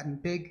size, gotten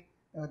big,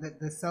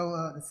 the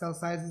cell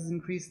size is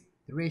increased,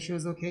 the ratio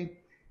is okay.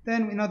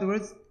 Then, in other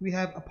words, we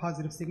have a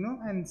positive signal,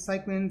 and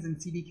cyclins and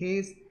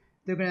CDKs,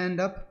 they're going to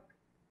end up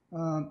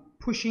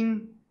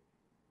pushing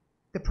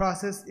the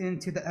process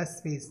into the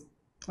S phase.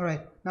 All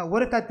right, now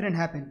what if that didn't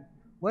happen?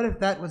 What if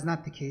that was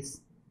not the case?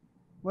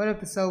 What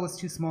if the cell was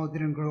too small, it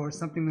didn't grow, or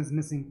something was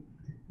missing?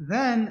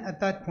 Then, at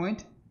that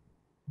point,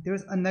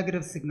 there's a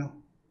negative signal.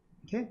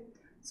 Okay,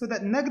 so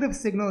that negative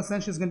signal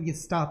essentially is going to be a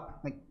stop.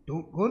 Like,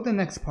 don't go to the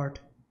next part.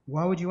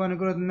 Why would you want to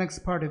go to the next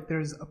part if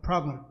there's a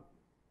problem?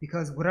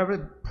 Because whatever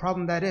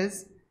problem that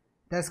is,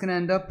 that's going to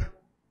end up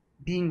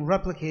being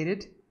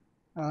replicated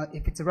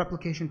if it's a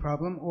replication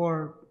problem,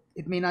 or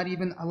it may not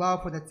even allow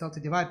for that cell to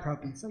divide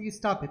properly. So you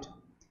stop it.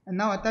 And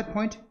now at that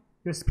point,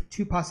 there's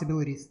two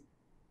possibilities.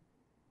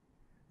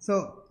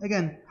 So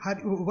again,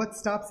 what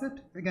stops it?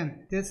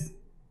 Again, this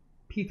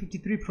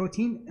P53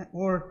 protein,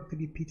 or it could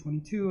be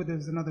P22, or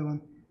there's another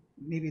one.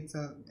 Maybe it's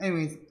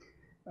anyways,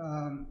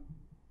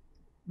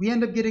 we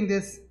end up getting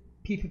this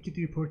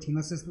P53 protein.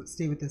 Let's just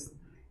stay with this.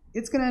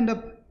 It's going to end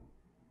up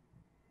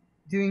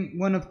doing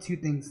one of two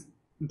things.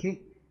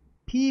 Okay,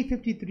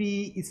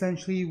 P53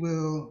 essentially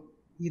will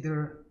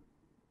either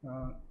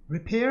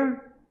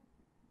repair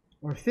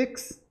or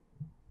fix.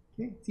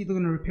 Okay, it's either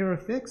going to repair or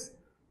fix,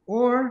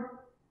 or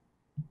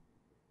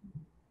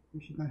we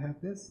should not have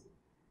this.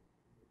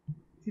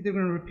 It's either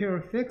going to repair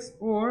or fix,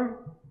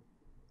 or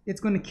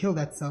it's going to kill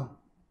that cell.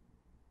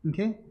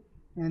 Okay,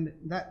 and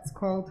that's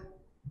called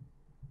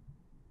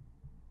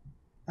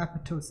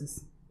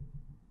apoptosis.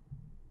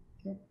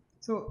 Okay,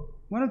 so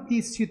one of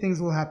these two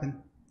things will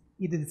happen.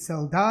 Either the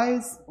cell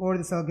dies or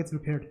the cell gets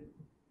repaired.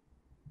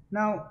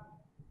 Now,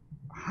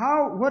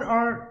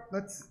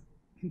 let's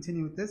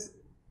continue with this.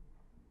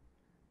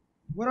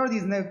 What are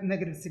these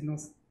negative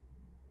signals?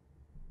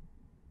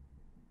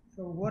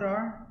 So what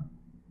are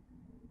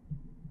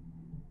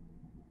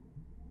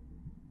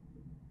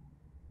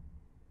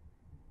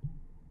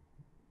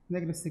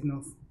negative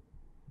signals?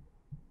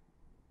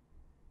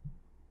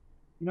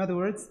 In other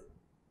words,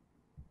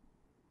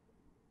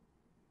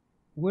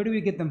 where do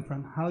we get them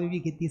from? How do we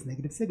get these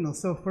negative signals?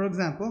 So for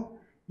example,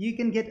 you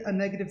can get a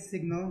negative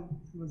signal.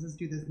 So let's just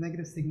do this.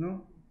 Negative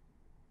signal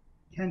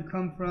can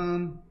come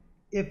from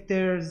if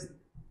there's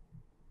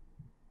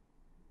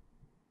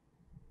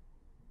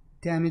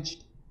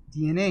damaged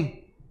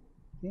DNA.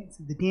 Okay,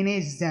 so the DNA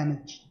is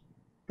damaged.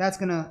 That's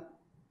going to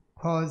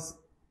cause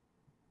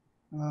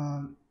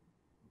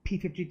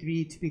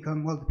P53 to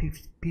become, well, the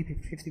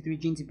P53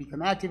 gene to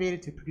become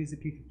activated to produce a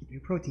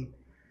P53 protein.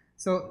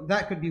 So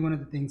that could be one of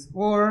the things.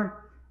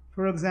 Or,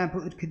 for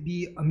example, it could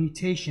be a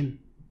mutation.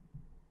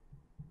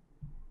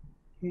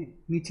 Okay.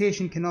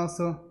 Mutation can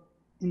also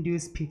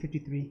induce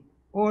P53.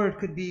 Or it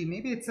could be,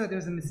 maybe it's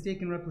there's a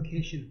mistaken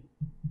replication.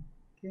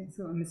 Okay,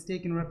 so a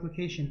mistaken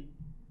replication.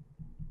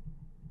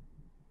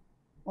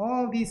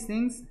 All these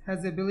things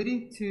has the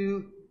ability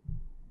to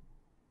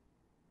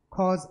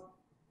cause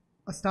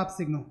a stop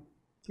signal,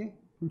 okay,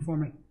 from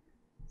forming.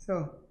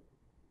 So,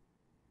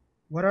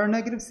 what are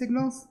negative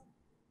signals?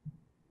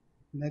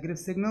 Negative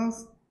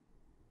signals,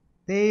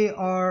 they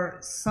are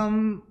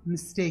some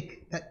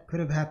mistake that could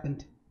have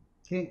happened.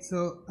 Okay,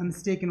 so a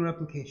mistaken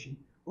replication,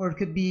 or it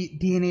could be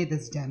DNA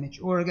that's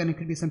damaged, or again, it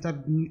could be some type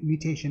of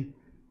mutation.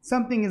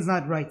 Something is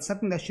not right.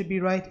 Something that should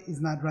be right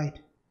is not right.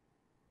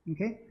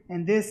 Okay,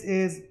 and this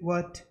is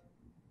what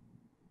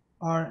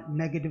are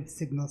negative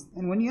signals.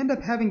 And when you end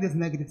up having these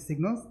negative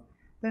signals,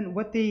 then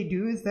what they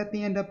do is that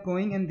they end up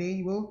going and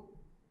they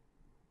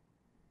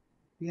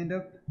end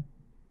up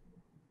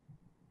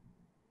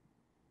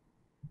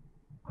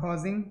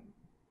causing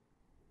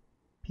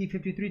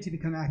P53 to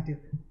become active.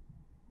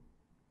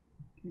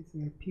 Okay, so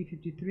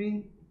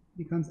P53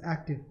 becomes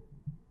active.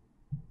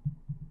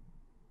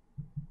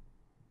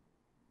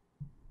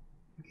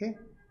 Okay.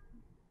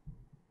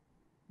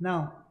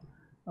 Now,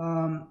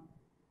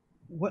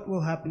 what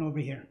will happen over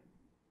here?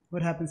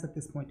 What happens at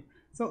this point?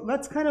 So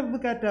let's kind of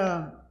look at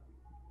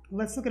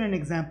an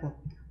example.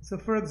 So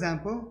for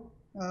example,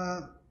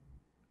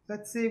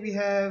 let's say we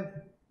have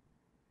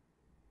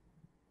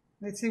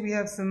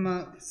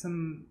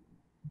some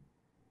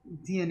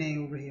DNA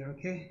over here,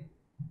 okay?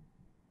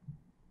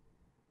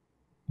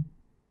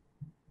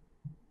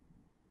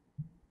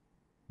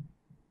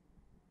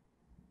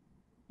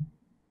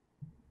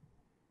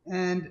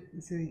 And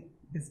let's see,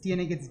 this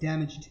DNA gets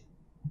damaged.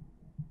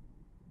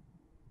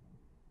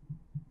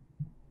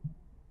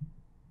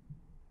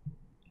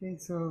 Okay,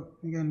 so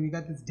again, we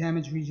got this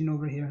damage region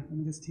over here. Let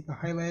me just take a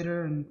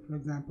highlighter and, for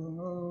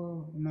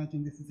example,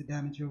 imagine this is a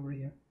damage over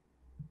here.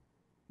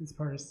 This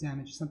part is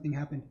damaged. Something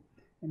happened.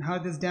 And how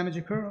did this damage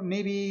occur?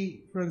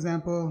 Maybe, for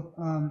example,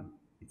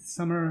 it's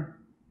summer.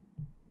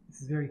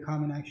 This is very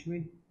common,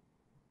 actually.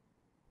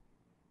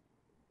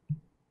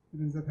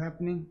 What ends up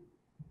happening?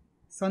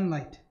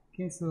 Sunlight.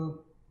 Okay,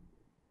 so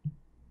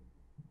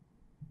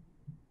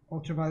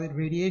ultraviolet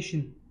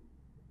radiation.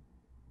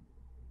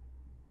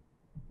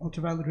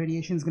 Ultraviolet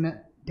radiation is going to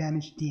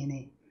damage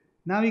DNA.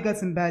 Now we got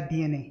some bad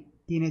DNA.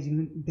 DNA has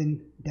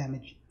been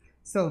damaged.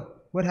 So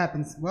what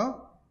happens?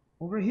 Well,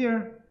 over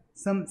here,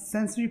 some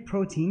sensory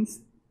proteins.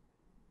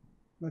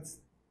 Let's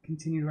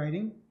continue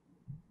writing.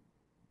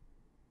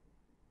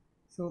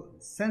 So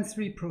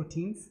sensory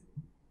proteins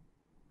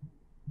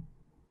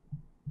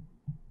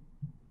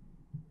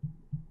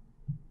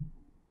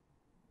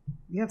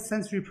we have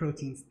sensory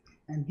proteins,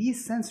 and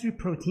these sensory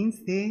proteins,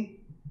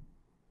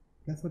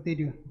 guess what they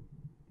do?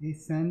 They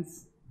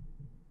sense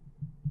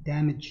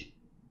damage.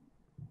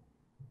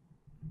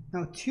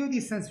 Now, two of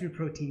these sensory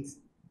proteins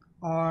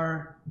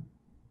are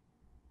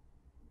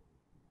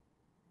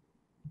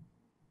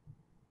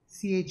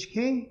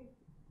CHK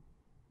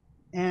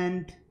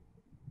and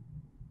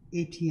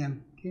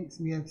ATM. Okay,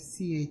 so we have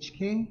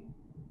CHK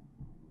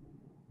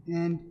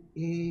and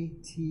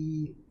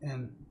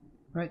ATM.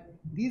 Right?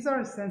 These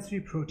are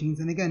sensory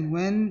proteins, and again,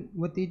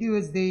 what they do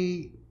is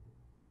they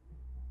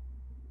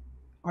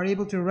are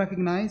able to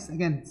recognize,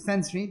 again,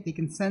 sensory, they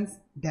can sense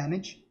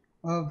damage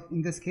of,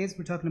 in this case,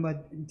 we're talking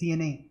about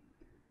DNA.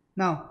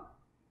 Now,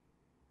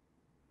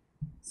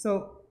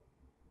 so,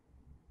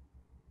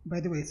 by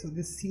the way, so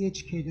this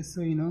CHK, just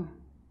so you know,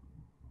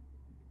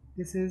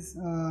 this is,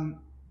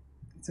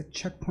 it's a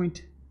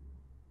checkpoint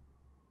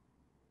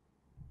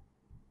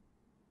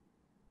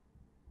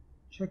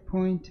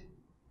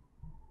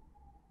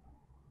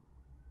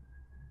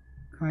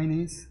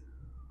kinase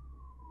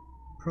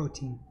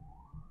protein.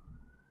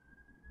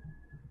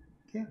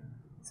 Okay,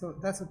 so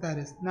that's what that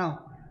is.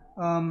 Now,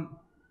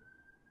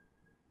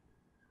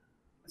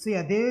 so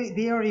yeah,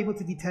 they are able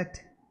to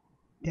detect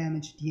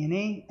damaged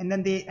DNA, and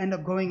then they end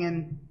up going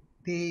and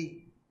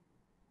they,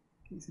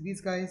 okay, so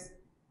these guys,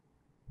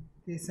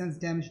 they sense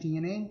damaged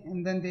DNA,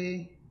 and then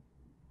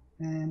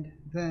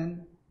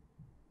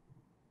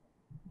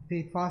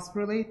they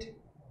phosphorylate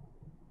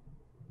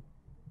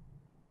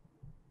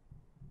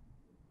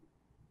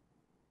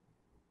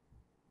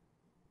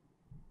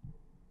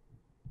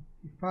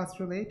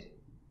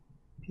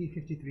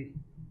P53.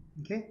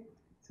 Okay,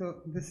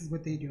 so this is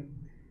what they do.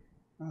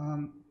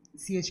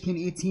 CHK and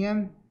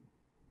ATM,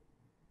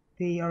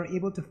 they are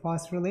able to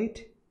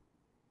phosphorylate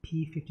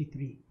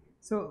P53.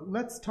 So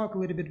let's talk a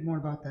little bit more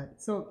about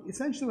that. So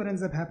essentially what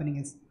ends up happening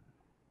is,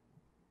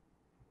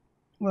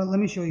 well, let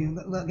me show you.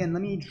 Again,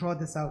 let me draw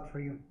this out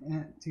for you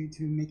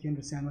to make you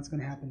understand what's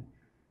going to happen.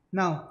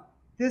 Now,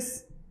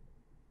 this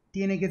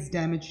DNA gets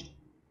damaged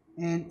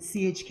and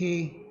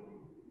CHK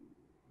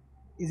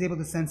is able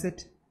to sense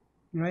it,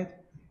 right?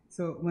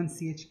 So when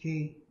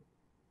CHK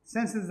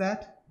senses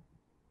that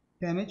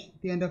damage,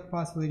 they end up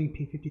phosphorylating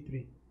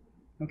P53.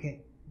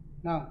 Okay,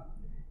 now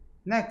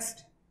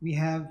next we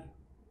have,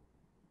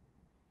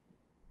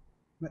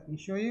 let me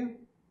show you,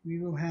 we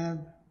will have,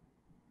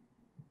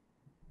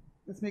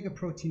 let's make a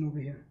protein over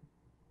here.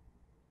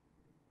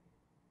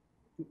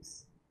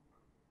 Oops.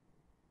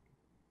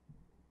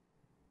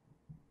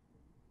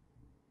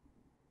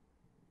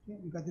 Okay,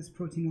 we got this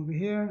protein over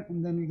here,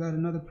 and then we got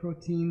another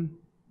protein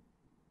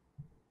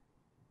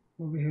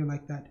over here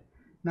like that.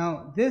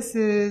 Now this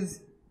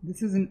is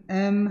an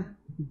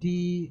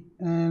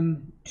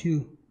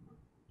MDM2.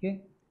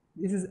 Okay,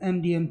 this is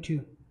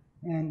MDM2,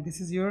 and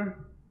this is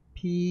your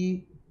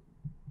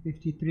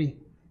P53.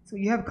 So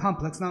you have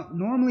complex. Now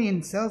normally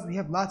in cells we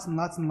have lots and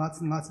lots and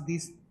lots and lots of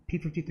these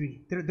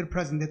P53. They're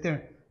present, they're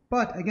there.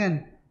 But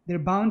again, they're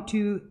bound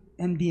to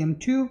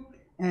MDM2,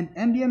 and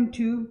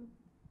MDM2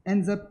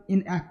 ends up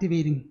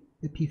inactivating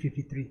the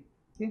P53.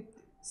 Okay,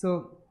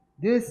 so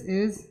this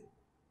is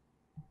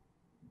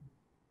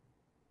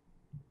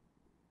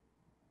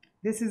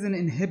an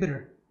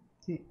inhibitor.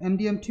 See,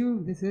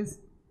 MDM2, this is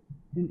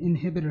an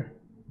inhibitor.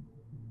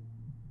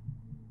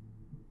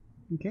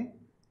 Okay,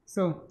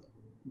 so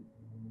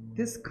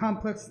this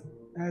complex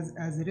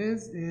as it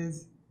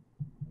is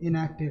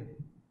inactive.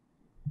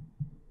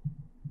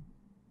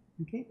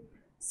 Okay,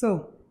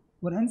 so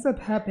what ends up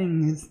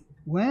happening is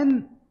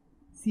when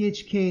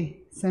CHK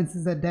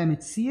senses that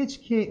damage,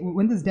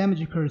 when this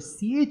damage occurs,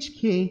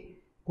 CHK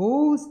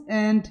goes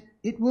and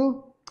it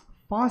will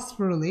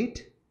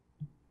phosphorylate.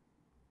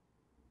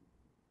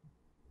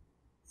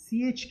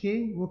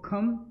 CHK will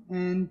come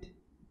and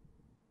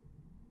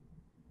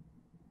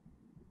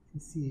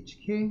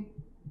CHK,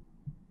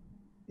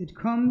 it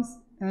comes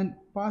and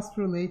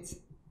phosphorylates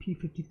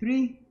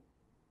P53,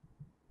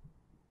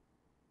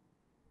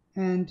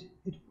 and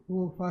it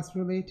will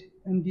phosphorylate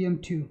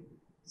MDM2.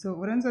 So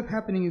what ends up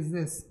happening is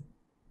this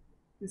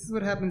is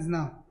what happens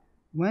now.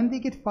 When they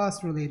get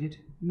phosphorylated,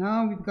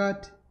 now we've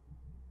got,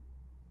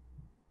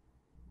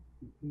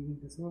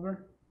 move this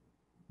over,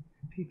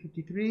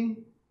 P53,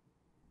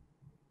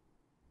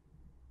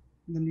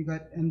 and then we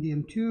got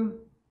MDM2.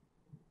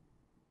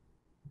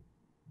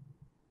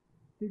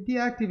 They're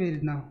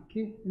deactivated now,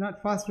 okay? They're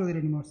not phosphorylated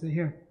anymore. So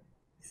here,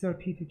 this is our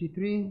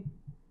P53,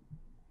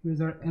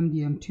 here's our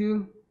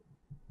MDM2,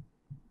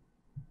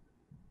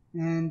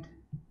 and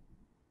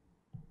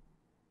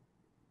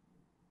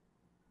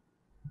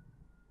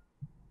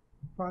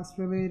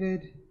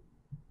phosphorylated.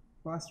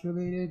 So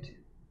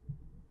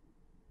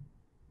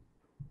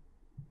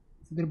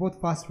they're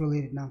both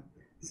phosphorylated now.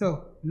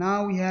 So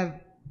now we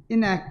have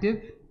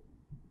inactive.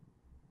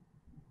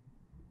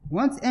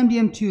 Once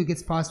MDM2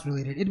 gets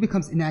phosphorylated, it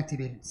becomes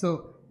inactivated.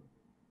 So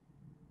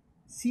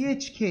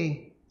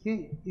CHK,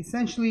 okay,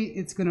 essentially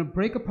it's going to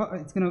break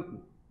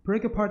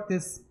apart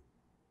this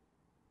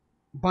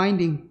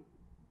binding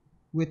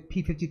with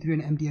P53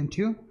 and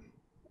MDM2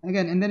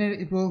 again, and then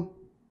it will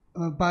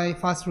by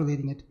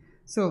phosphorylating it.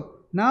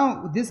 So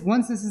now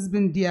once this has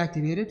been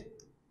deactivated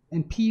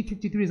and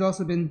P53 has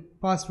also been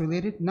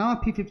phosphorylated, now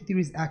P53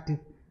 is active.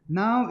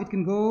 Now it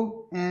can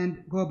go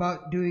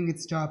about doing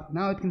its job.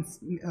 Now it can,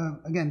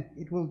 again,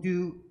 it will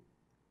do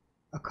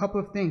a couple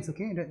of things,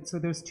 okay? So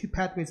there's two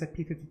pathways that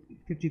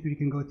P53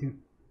 can go to.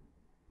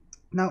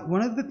 Now,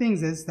 one of the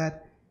things is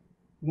that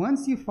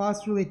once you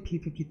phosphorylate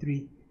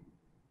P53,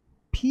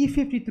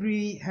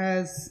 P53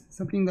 has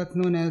something that's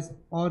known as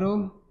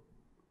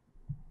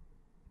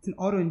it's an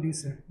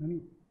autoinducer. Let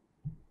me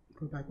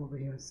go back over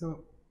here.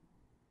 So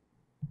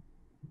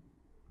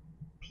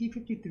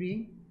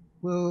P53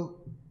 will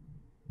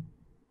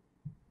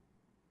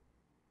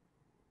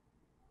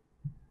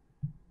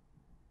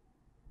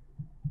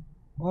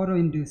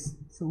auto-induce.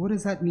 So what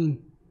does that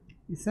mean?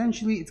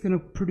 Essentially, it's going to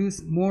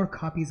produce more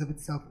copies of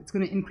itself. It's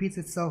going to increase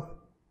itself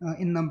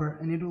in number,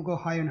 and it will go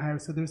higher and higher.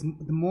 So there's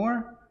the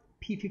more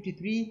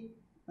P53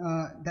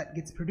 that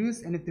gets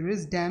produced, and if there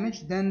is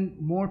damage, then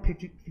more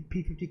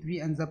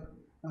P53 ends up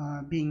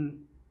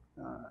being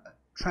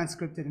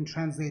transcripted and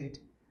translated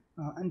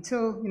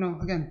until,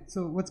 again,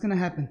 so what's going to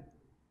happen?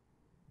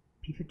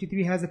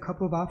 P53 has a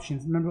couple of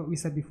options. Remember what we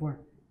said before.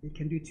 It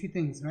can do two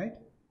things, right?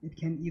 It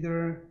can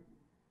either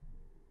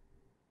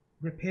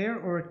repair,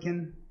 or it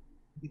can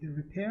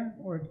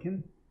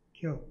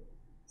kill.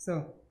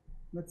 So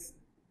let's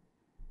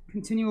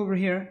continue over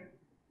here.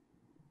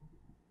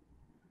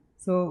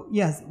 So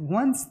yes,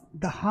 once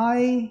the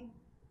high,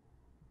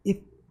 if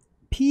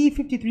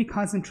P53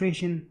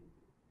 concentration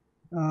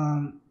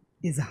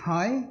is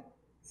high,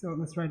 so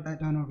let's write that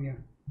down over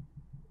here.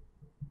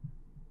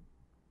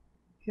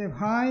 If you have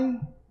high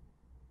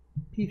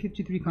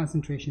P53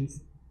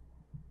 concentrations,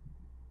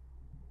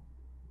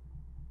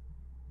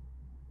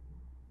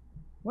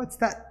 what's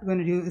that going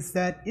to do is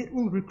that it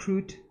will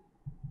recruit,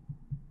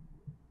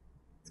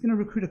 it's going to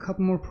recruit a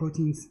couple more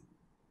proteins.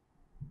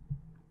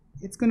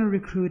 It's going to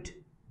recruit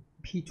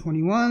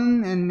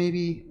P21 and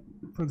maybe,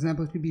 for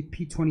example, it could be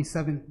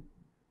P27.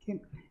 Okay.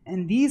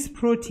 And these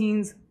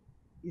proteins,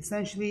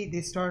 essentially,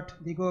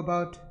 they go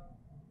about,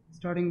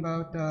 starting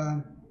about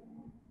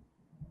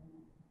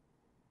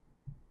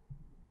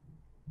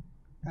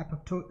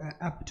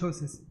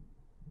apoptosis.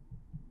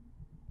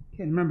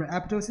 Okay, remember,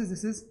 apoptosis,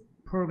 this is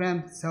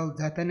programmed cell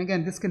death. And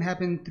again, this can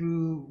happen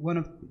through one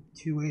of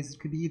two ways. It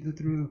could be either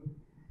through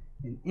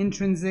an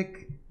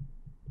intrinsic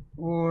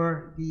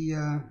or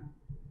the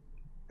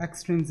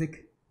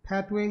extrinsic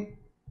pathway.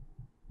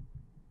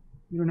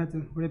 You don't have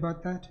to worry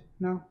about that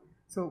now.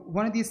 So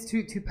one of these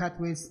two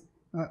pathways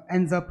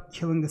ends up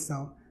killing the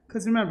cell.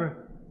 Because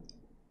remember,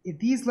 if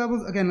these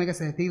levels, again, like I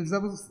said, if these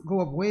levels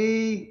go up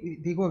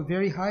they go up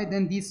very high,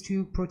 then these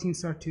two proteins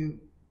start to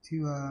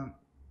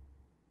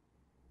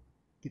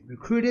get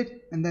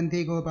recruited, and then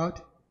they go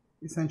about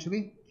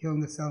essentially killing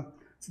the cell.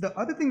 So the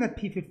other thing that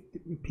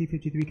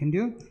P53 can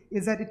do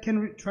is that it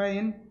can try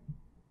and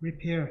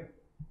repair.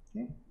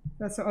 Okay?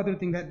 That's the other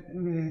thing that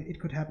it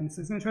could happen.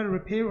 So it's going to try to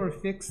repair or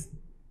fix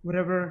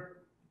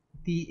whatever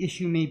the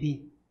issue may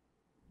be.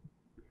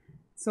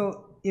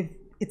 So if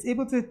it's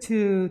able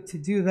to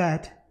do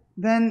that,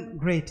 then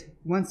great.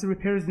 Once the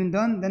repair has been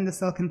done, then the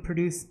cell can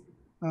produce,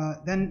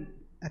 then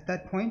at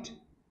that point,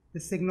 the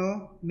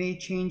signal may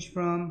change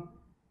from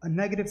a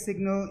negative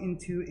signal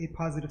into a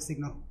positive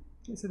signal.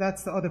 Okay, so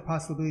that's the other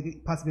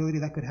possibility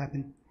that could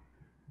happen.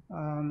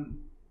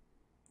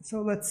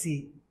 So let's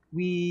see.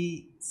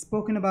 We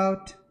spoken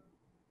about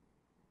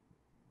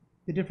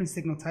the different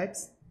signal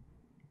types.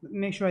 Let me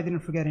make sure I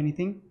didn't forget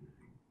anything.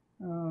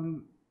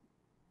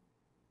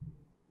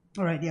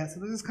 All right, yeah, so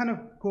let's just kind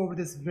of go over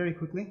this very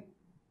quickly,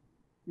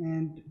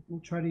 and we'll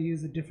try to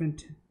use a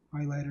different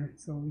highlighter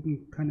so we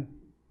can kind of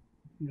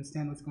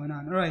understand what's going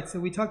on. All right, so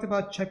we talked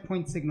about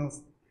checkpoint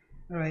signals.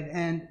 All right,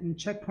 and in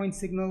checkpoint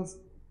signals,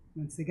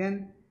 once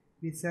again,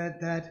 we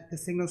said that the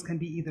signals can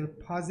be either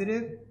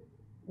positive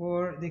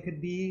or they could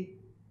be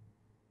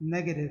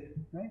negative,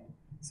 right?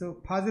 So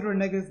positive or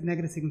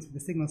negative signals. For the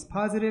signal is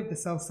positive, the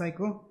cell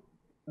cycle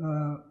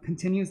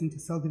continues into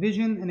cell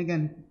division, and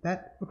again,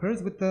 that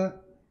occurs with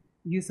the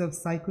use of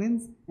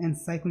cyclins and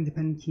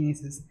cyclin-dependent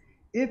kinases.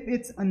 If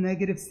it's a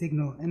negative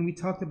signal, and we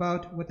talked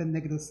about what the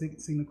negative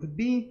signal could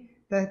be,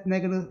 that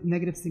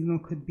negative signal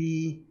could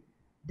be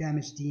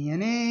damaged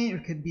DNA, or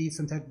could be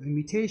some type of a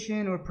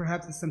mutation, or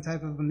perhaps it's some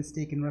type of a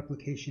mistake in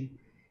replication.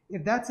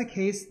 If that's the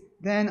case,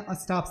 then a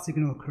stop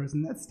signal occurs,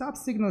 and that stop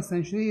signal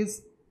essentially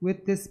is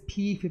with this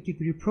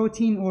P53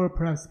 protein, or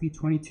perhaps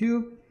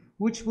P22,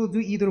 which will do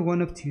either one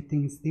of two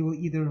things. They will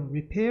either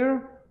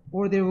repair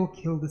or they will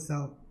kill the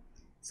cell.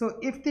 So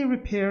if they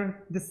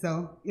repair the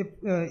cell, if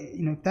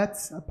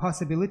that's a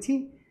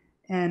possibility,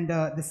 and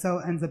the cell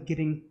ends up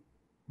getting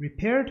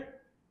repaired,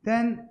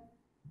 then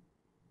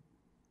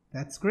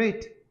that's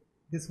great.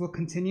 This will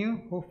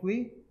continue,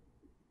 hopefully,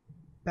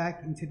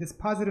 back into this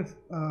positive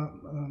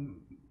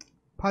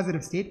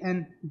state,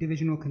 and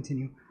division will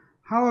continue.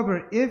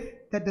 However,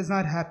 if that does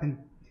not happen,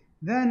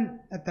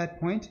 then at that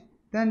point,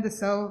 then the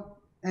cell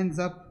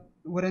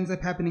what ends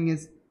up happening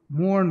is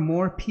more and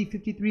more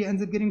P53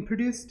 ends up getting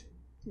produced,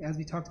 as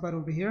we talked about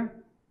over here.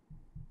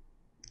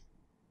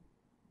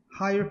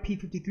 Higher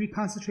P53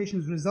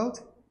 concentrations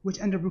result, which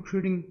end up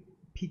recruiting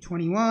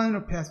P21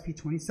 or past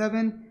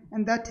P27,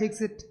 and that takes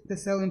the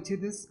cell into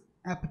this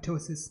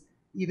apoptosis,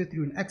 either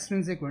through an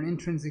extrinsic or an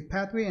intrinsic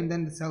pathway, and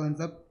then the cell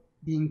ends up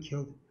being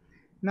killed.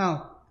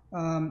 Now,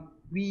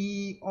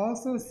 we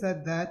also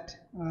said that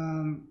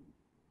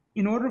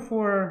in order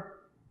for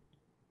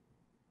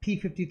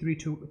P53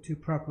 to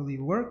properly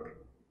work,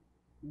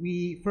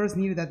 we first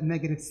needed that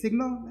negative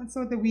signal, and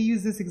so that we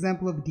use this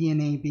example of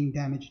DNA being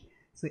damaged.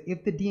 So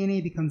if the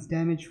DNA becomes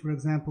damaged, for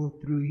example,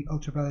 through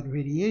ultraviolet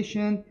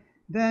radiation,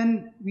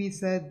 Then we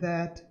said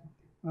that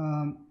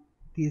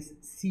this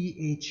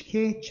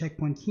CHK,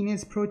 checkpoint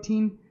kinase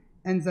protein,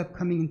 ends up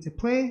coming into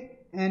play,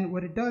 and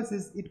what it does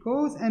is it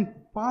goes and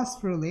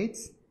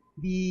phosphorylates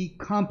the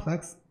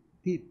complex,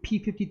 the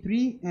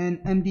p53 and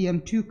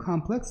MDM2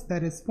 complex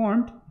that is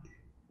formed.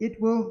 It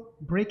will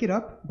break it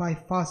up by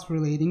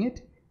phosphorylating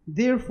it.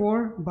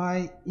 Therefore,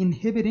 by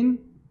inhibiting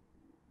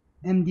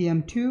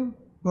MDM2,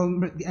 well,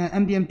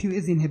 MDM2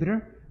 is the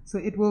inhibitor, so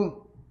it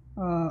will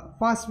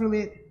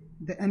phosphorylate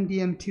the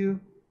MDM2,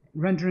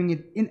 rendering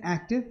it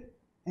inactive,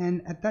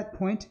 and at that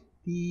point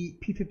the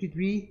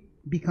p53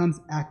 becomes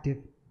active.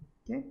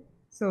 Okay,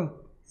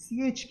 so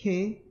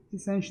CHK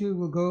essentially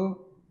will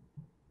go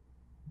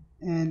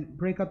and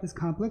break up this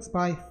complex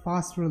by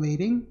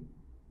phosphorylating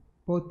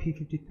both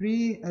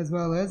p53 as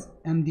well as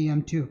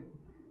MDM2.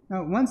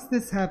 Now once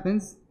this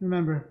happens,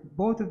 remember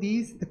both of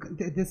these,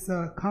 this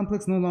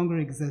complex no longer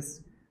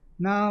exists.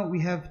 Now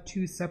we have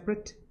two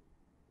separate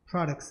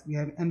products. We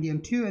have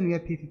MDM2 and we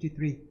have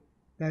p53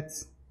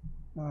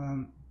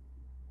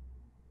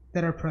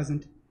 that are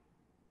present.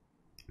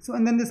 So,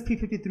 and then this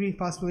p53,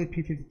 phosphorylate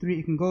p53,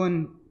 it can go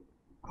and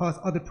cause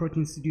other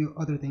proteins to do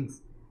other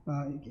things.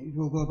 It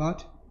will go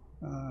about.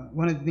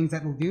 One of the things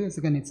that it will do is,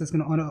 again, it's just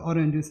going to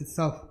auto-induce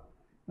itself.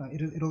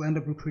 It'll end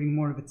up recruiting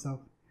more of itself.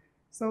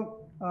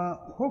 So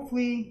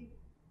hopefully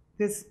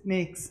this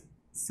makes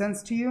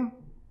sense to you.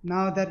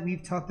 Now that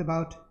we've talked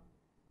about,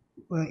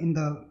 in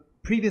the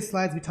previous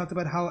slides, we talked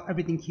about how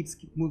everything keeps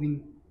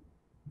moving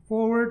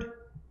forward.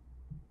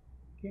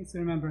 Okay, so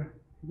remember,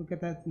 look at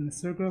that in the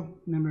circle.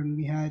 Remember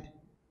we had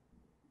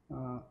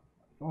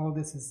all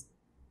this is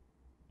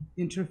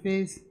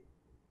interphase.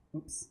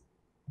 Oops,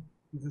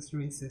 let's just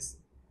erase this.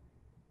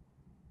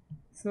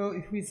 So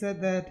if we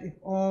said that if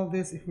all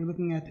this, if we're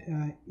looking at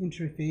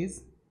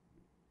interphase,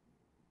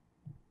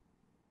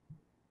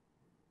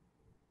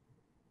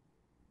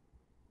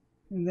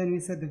 and then we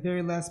said the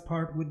very last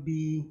part would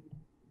be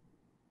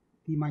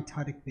the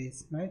mitotic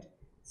phase, right?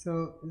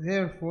 So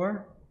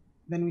therefore,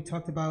 then we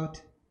talked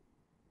about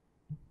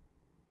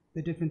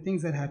the different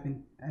things that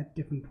happen at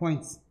different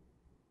points.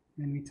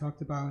 And we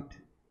talked about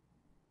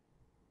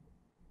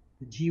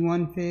the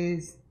G1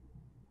 phase,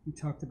 we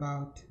talked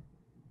about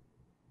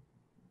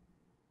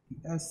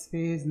the S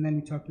phase, and then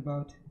we talked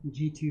about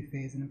G2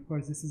 phase. And of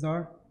course, this is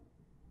our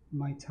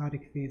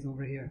mitotic phase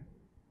over here.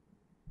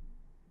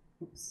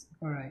 Oops,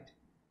 all right.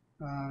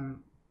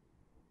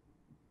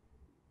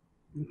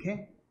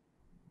 Okay.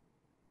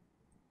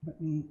 Let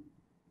me,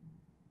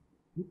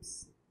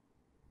 oops.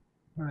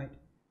 All right.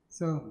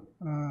 So,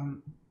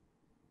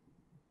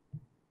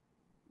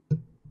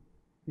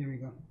 there we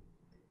go.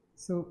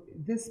 So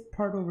this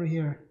part over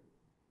here,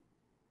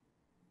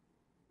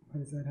 why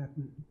does that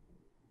happen?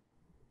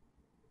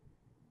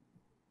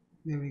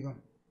 There we go.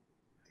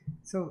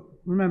 So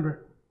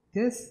remember,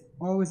 this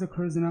always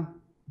occurs in a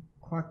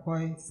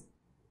clockwise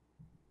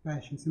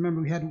fashion. So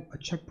remember, we had a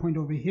checkpoint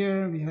over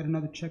here, we had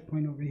another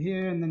checkpoint over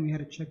here, and then we had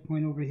a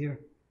checkpoint over here.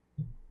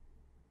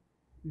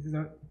 This is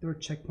our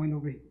third checkpoint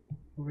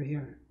over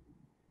here.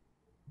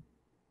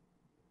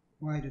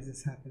 Why does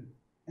this happen?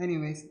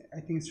 Anyways, I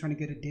think it's trying to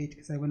get a date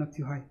because I went up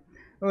too high.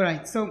 All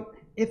right, so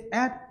if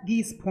at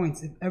these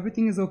points, if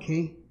everything is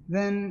okay,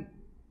 then,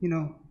 you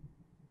know,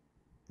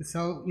 the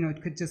cell, you know,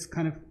 it could just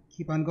kind of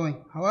keep on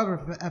going.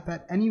 However, if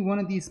at any one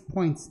of these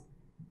points,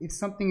 if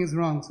something is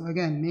wrong, so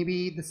again,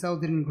 maybe the cell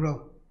didn't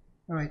grow.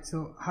 All right,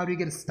 so how do you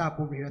get a stop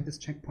over here at this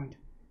checkpoint?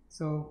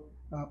 So,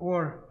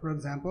 or for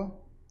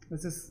example,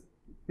 let's just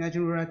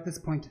imagine we're at this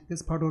point,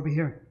 this part over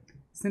here.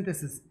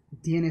 Synthesis,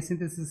 DNA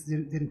synthesis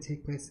didn't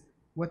take place.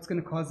 What's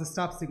going to cause the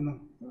stop signal?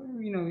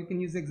 You know, you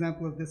can use the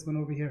example of this one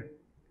over here,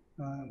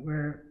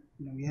 where,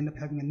 you know, we end up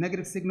having a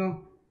negative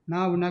signal.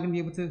 Now we're not going to be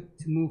able to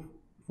move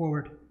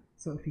forward.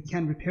 So if we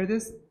can repair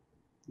this,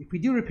 if we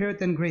do repair it,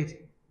 then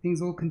great.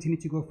 Things will continue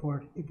to go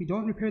forward. If we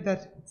don't repair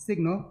that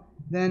signal,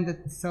 then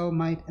the cell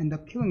might end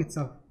up killing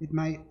itself. It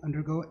might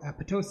undergo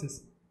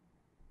apoptosis.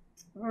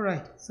 All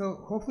right,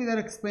 so hopefully that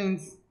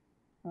explains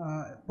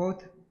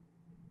both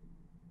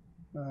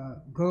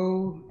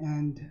go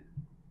and,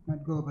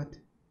 not go, but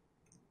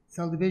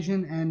cell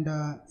division and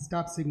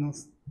stop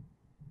signals.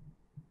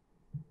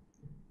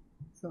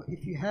 So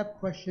if you have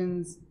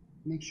questions,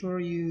 make sure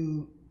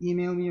you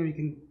email me, or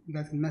you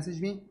guys can message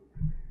me,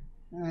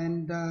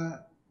 and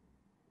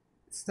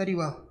study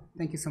well.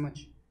 Thank you so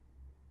much.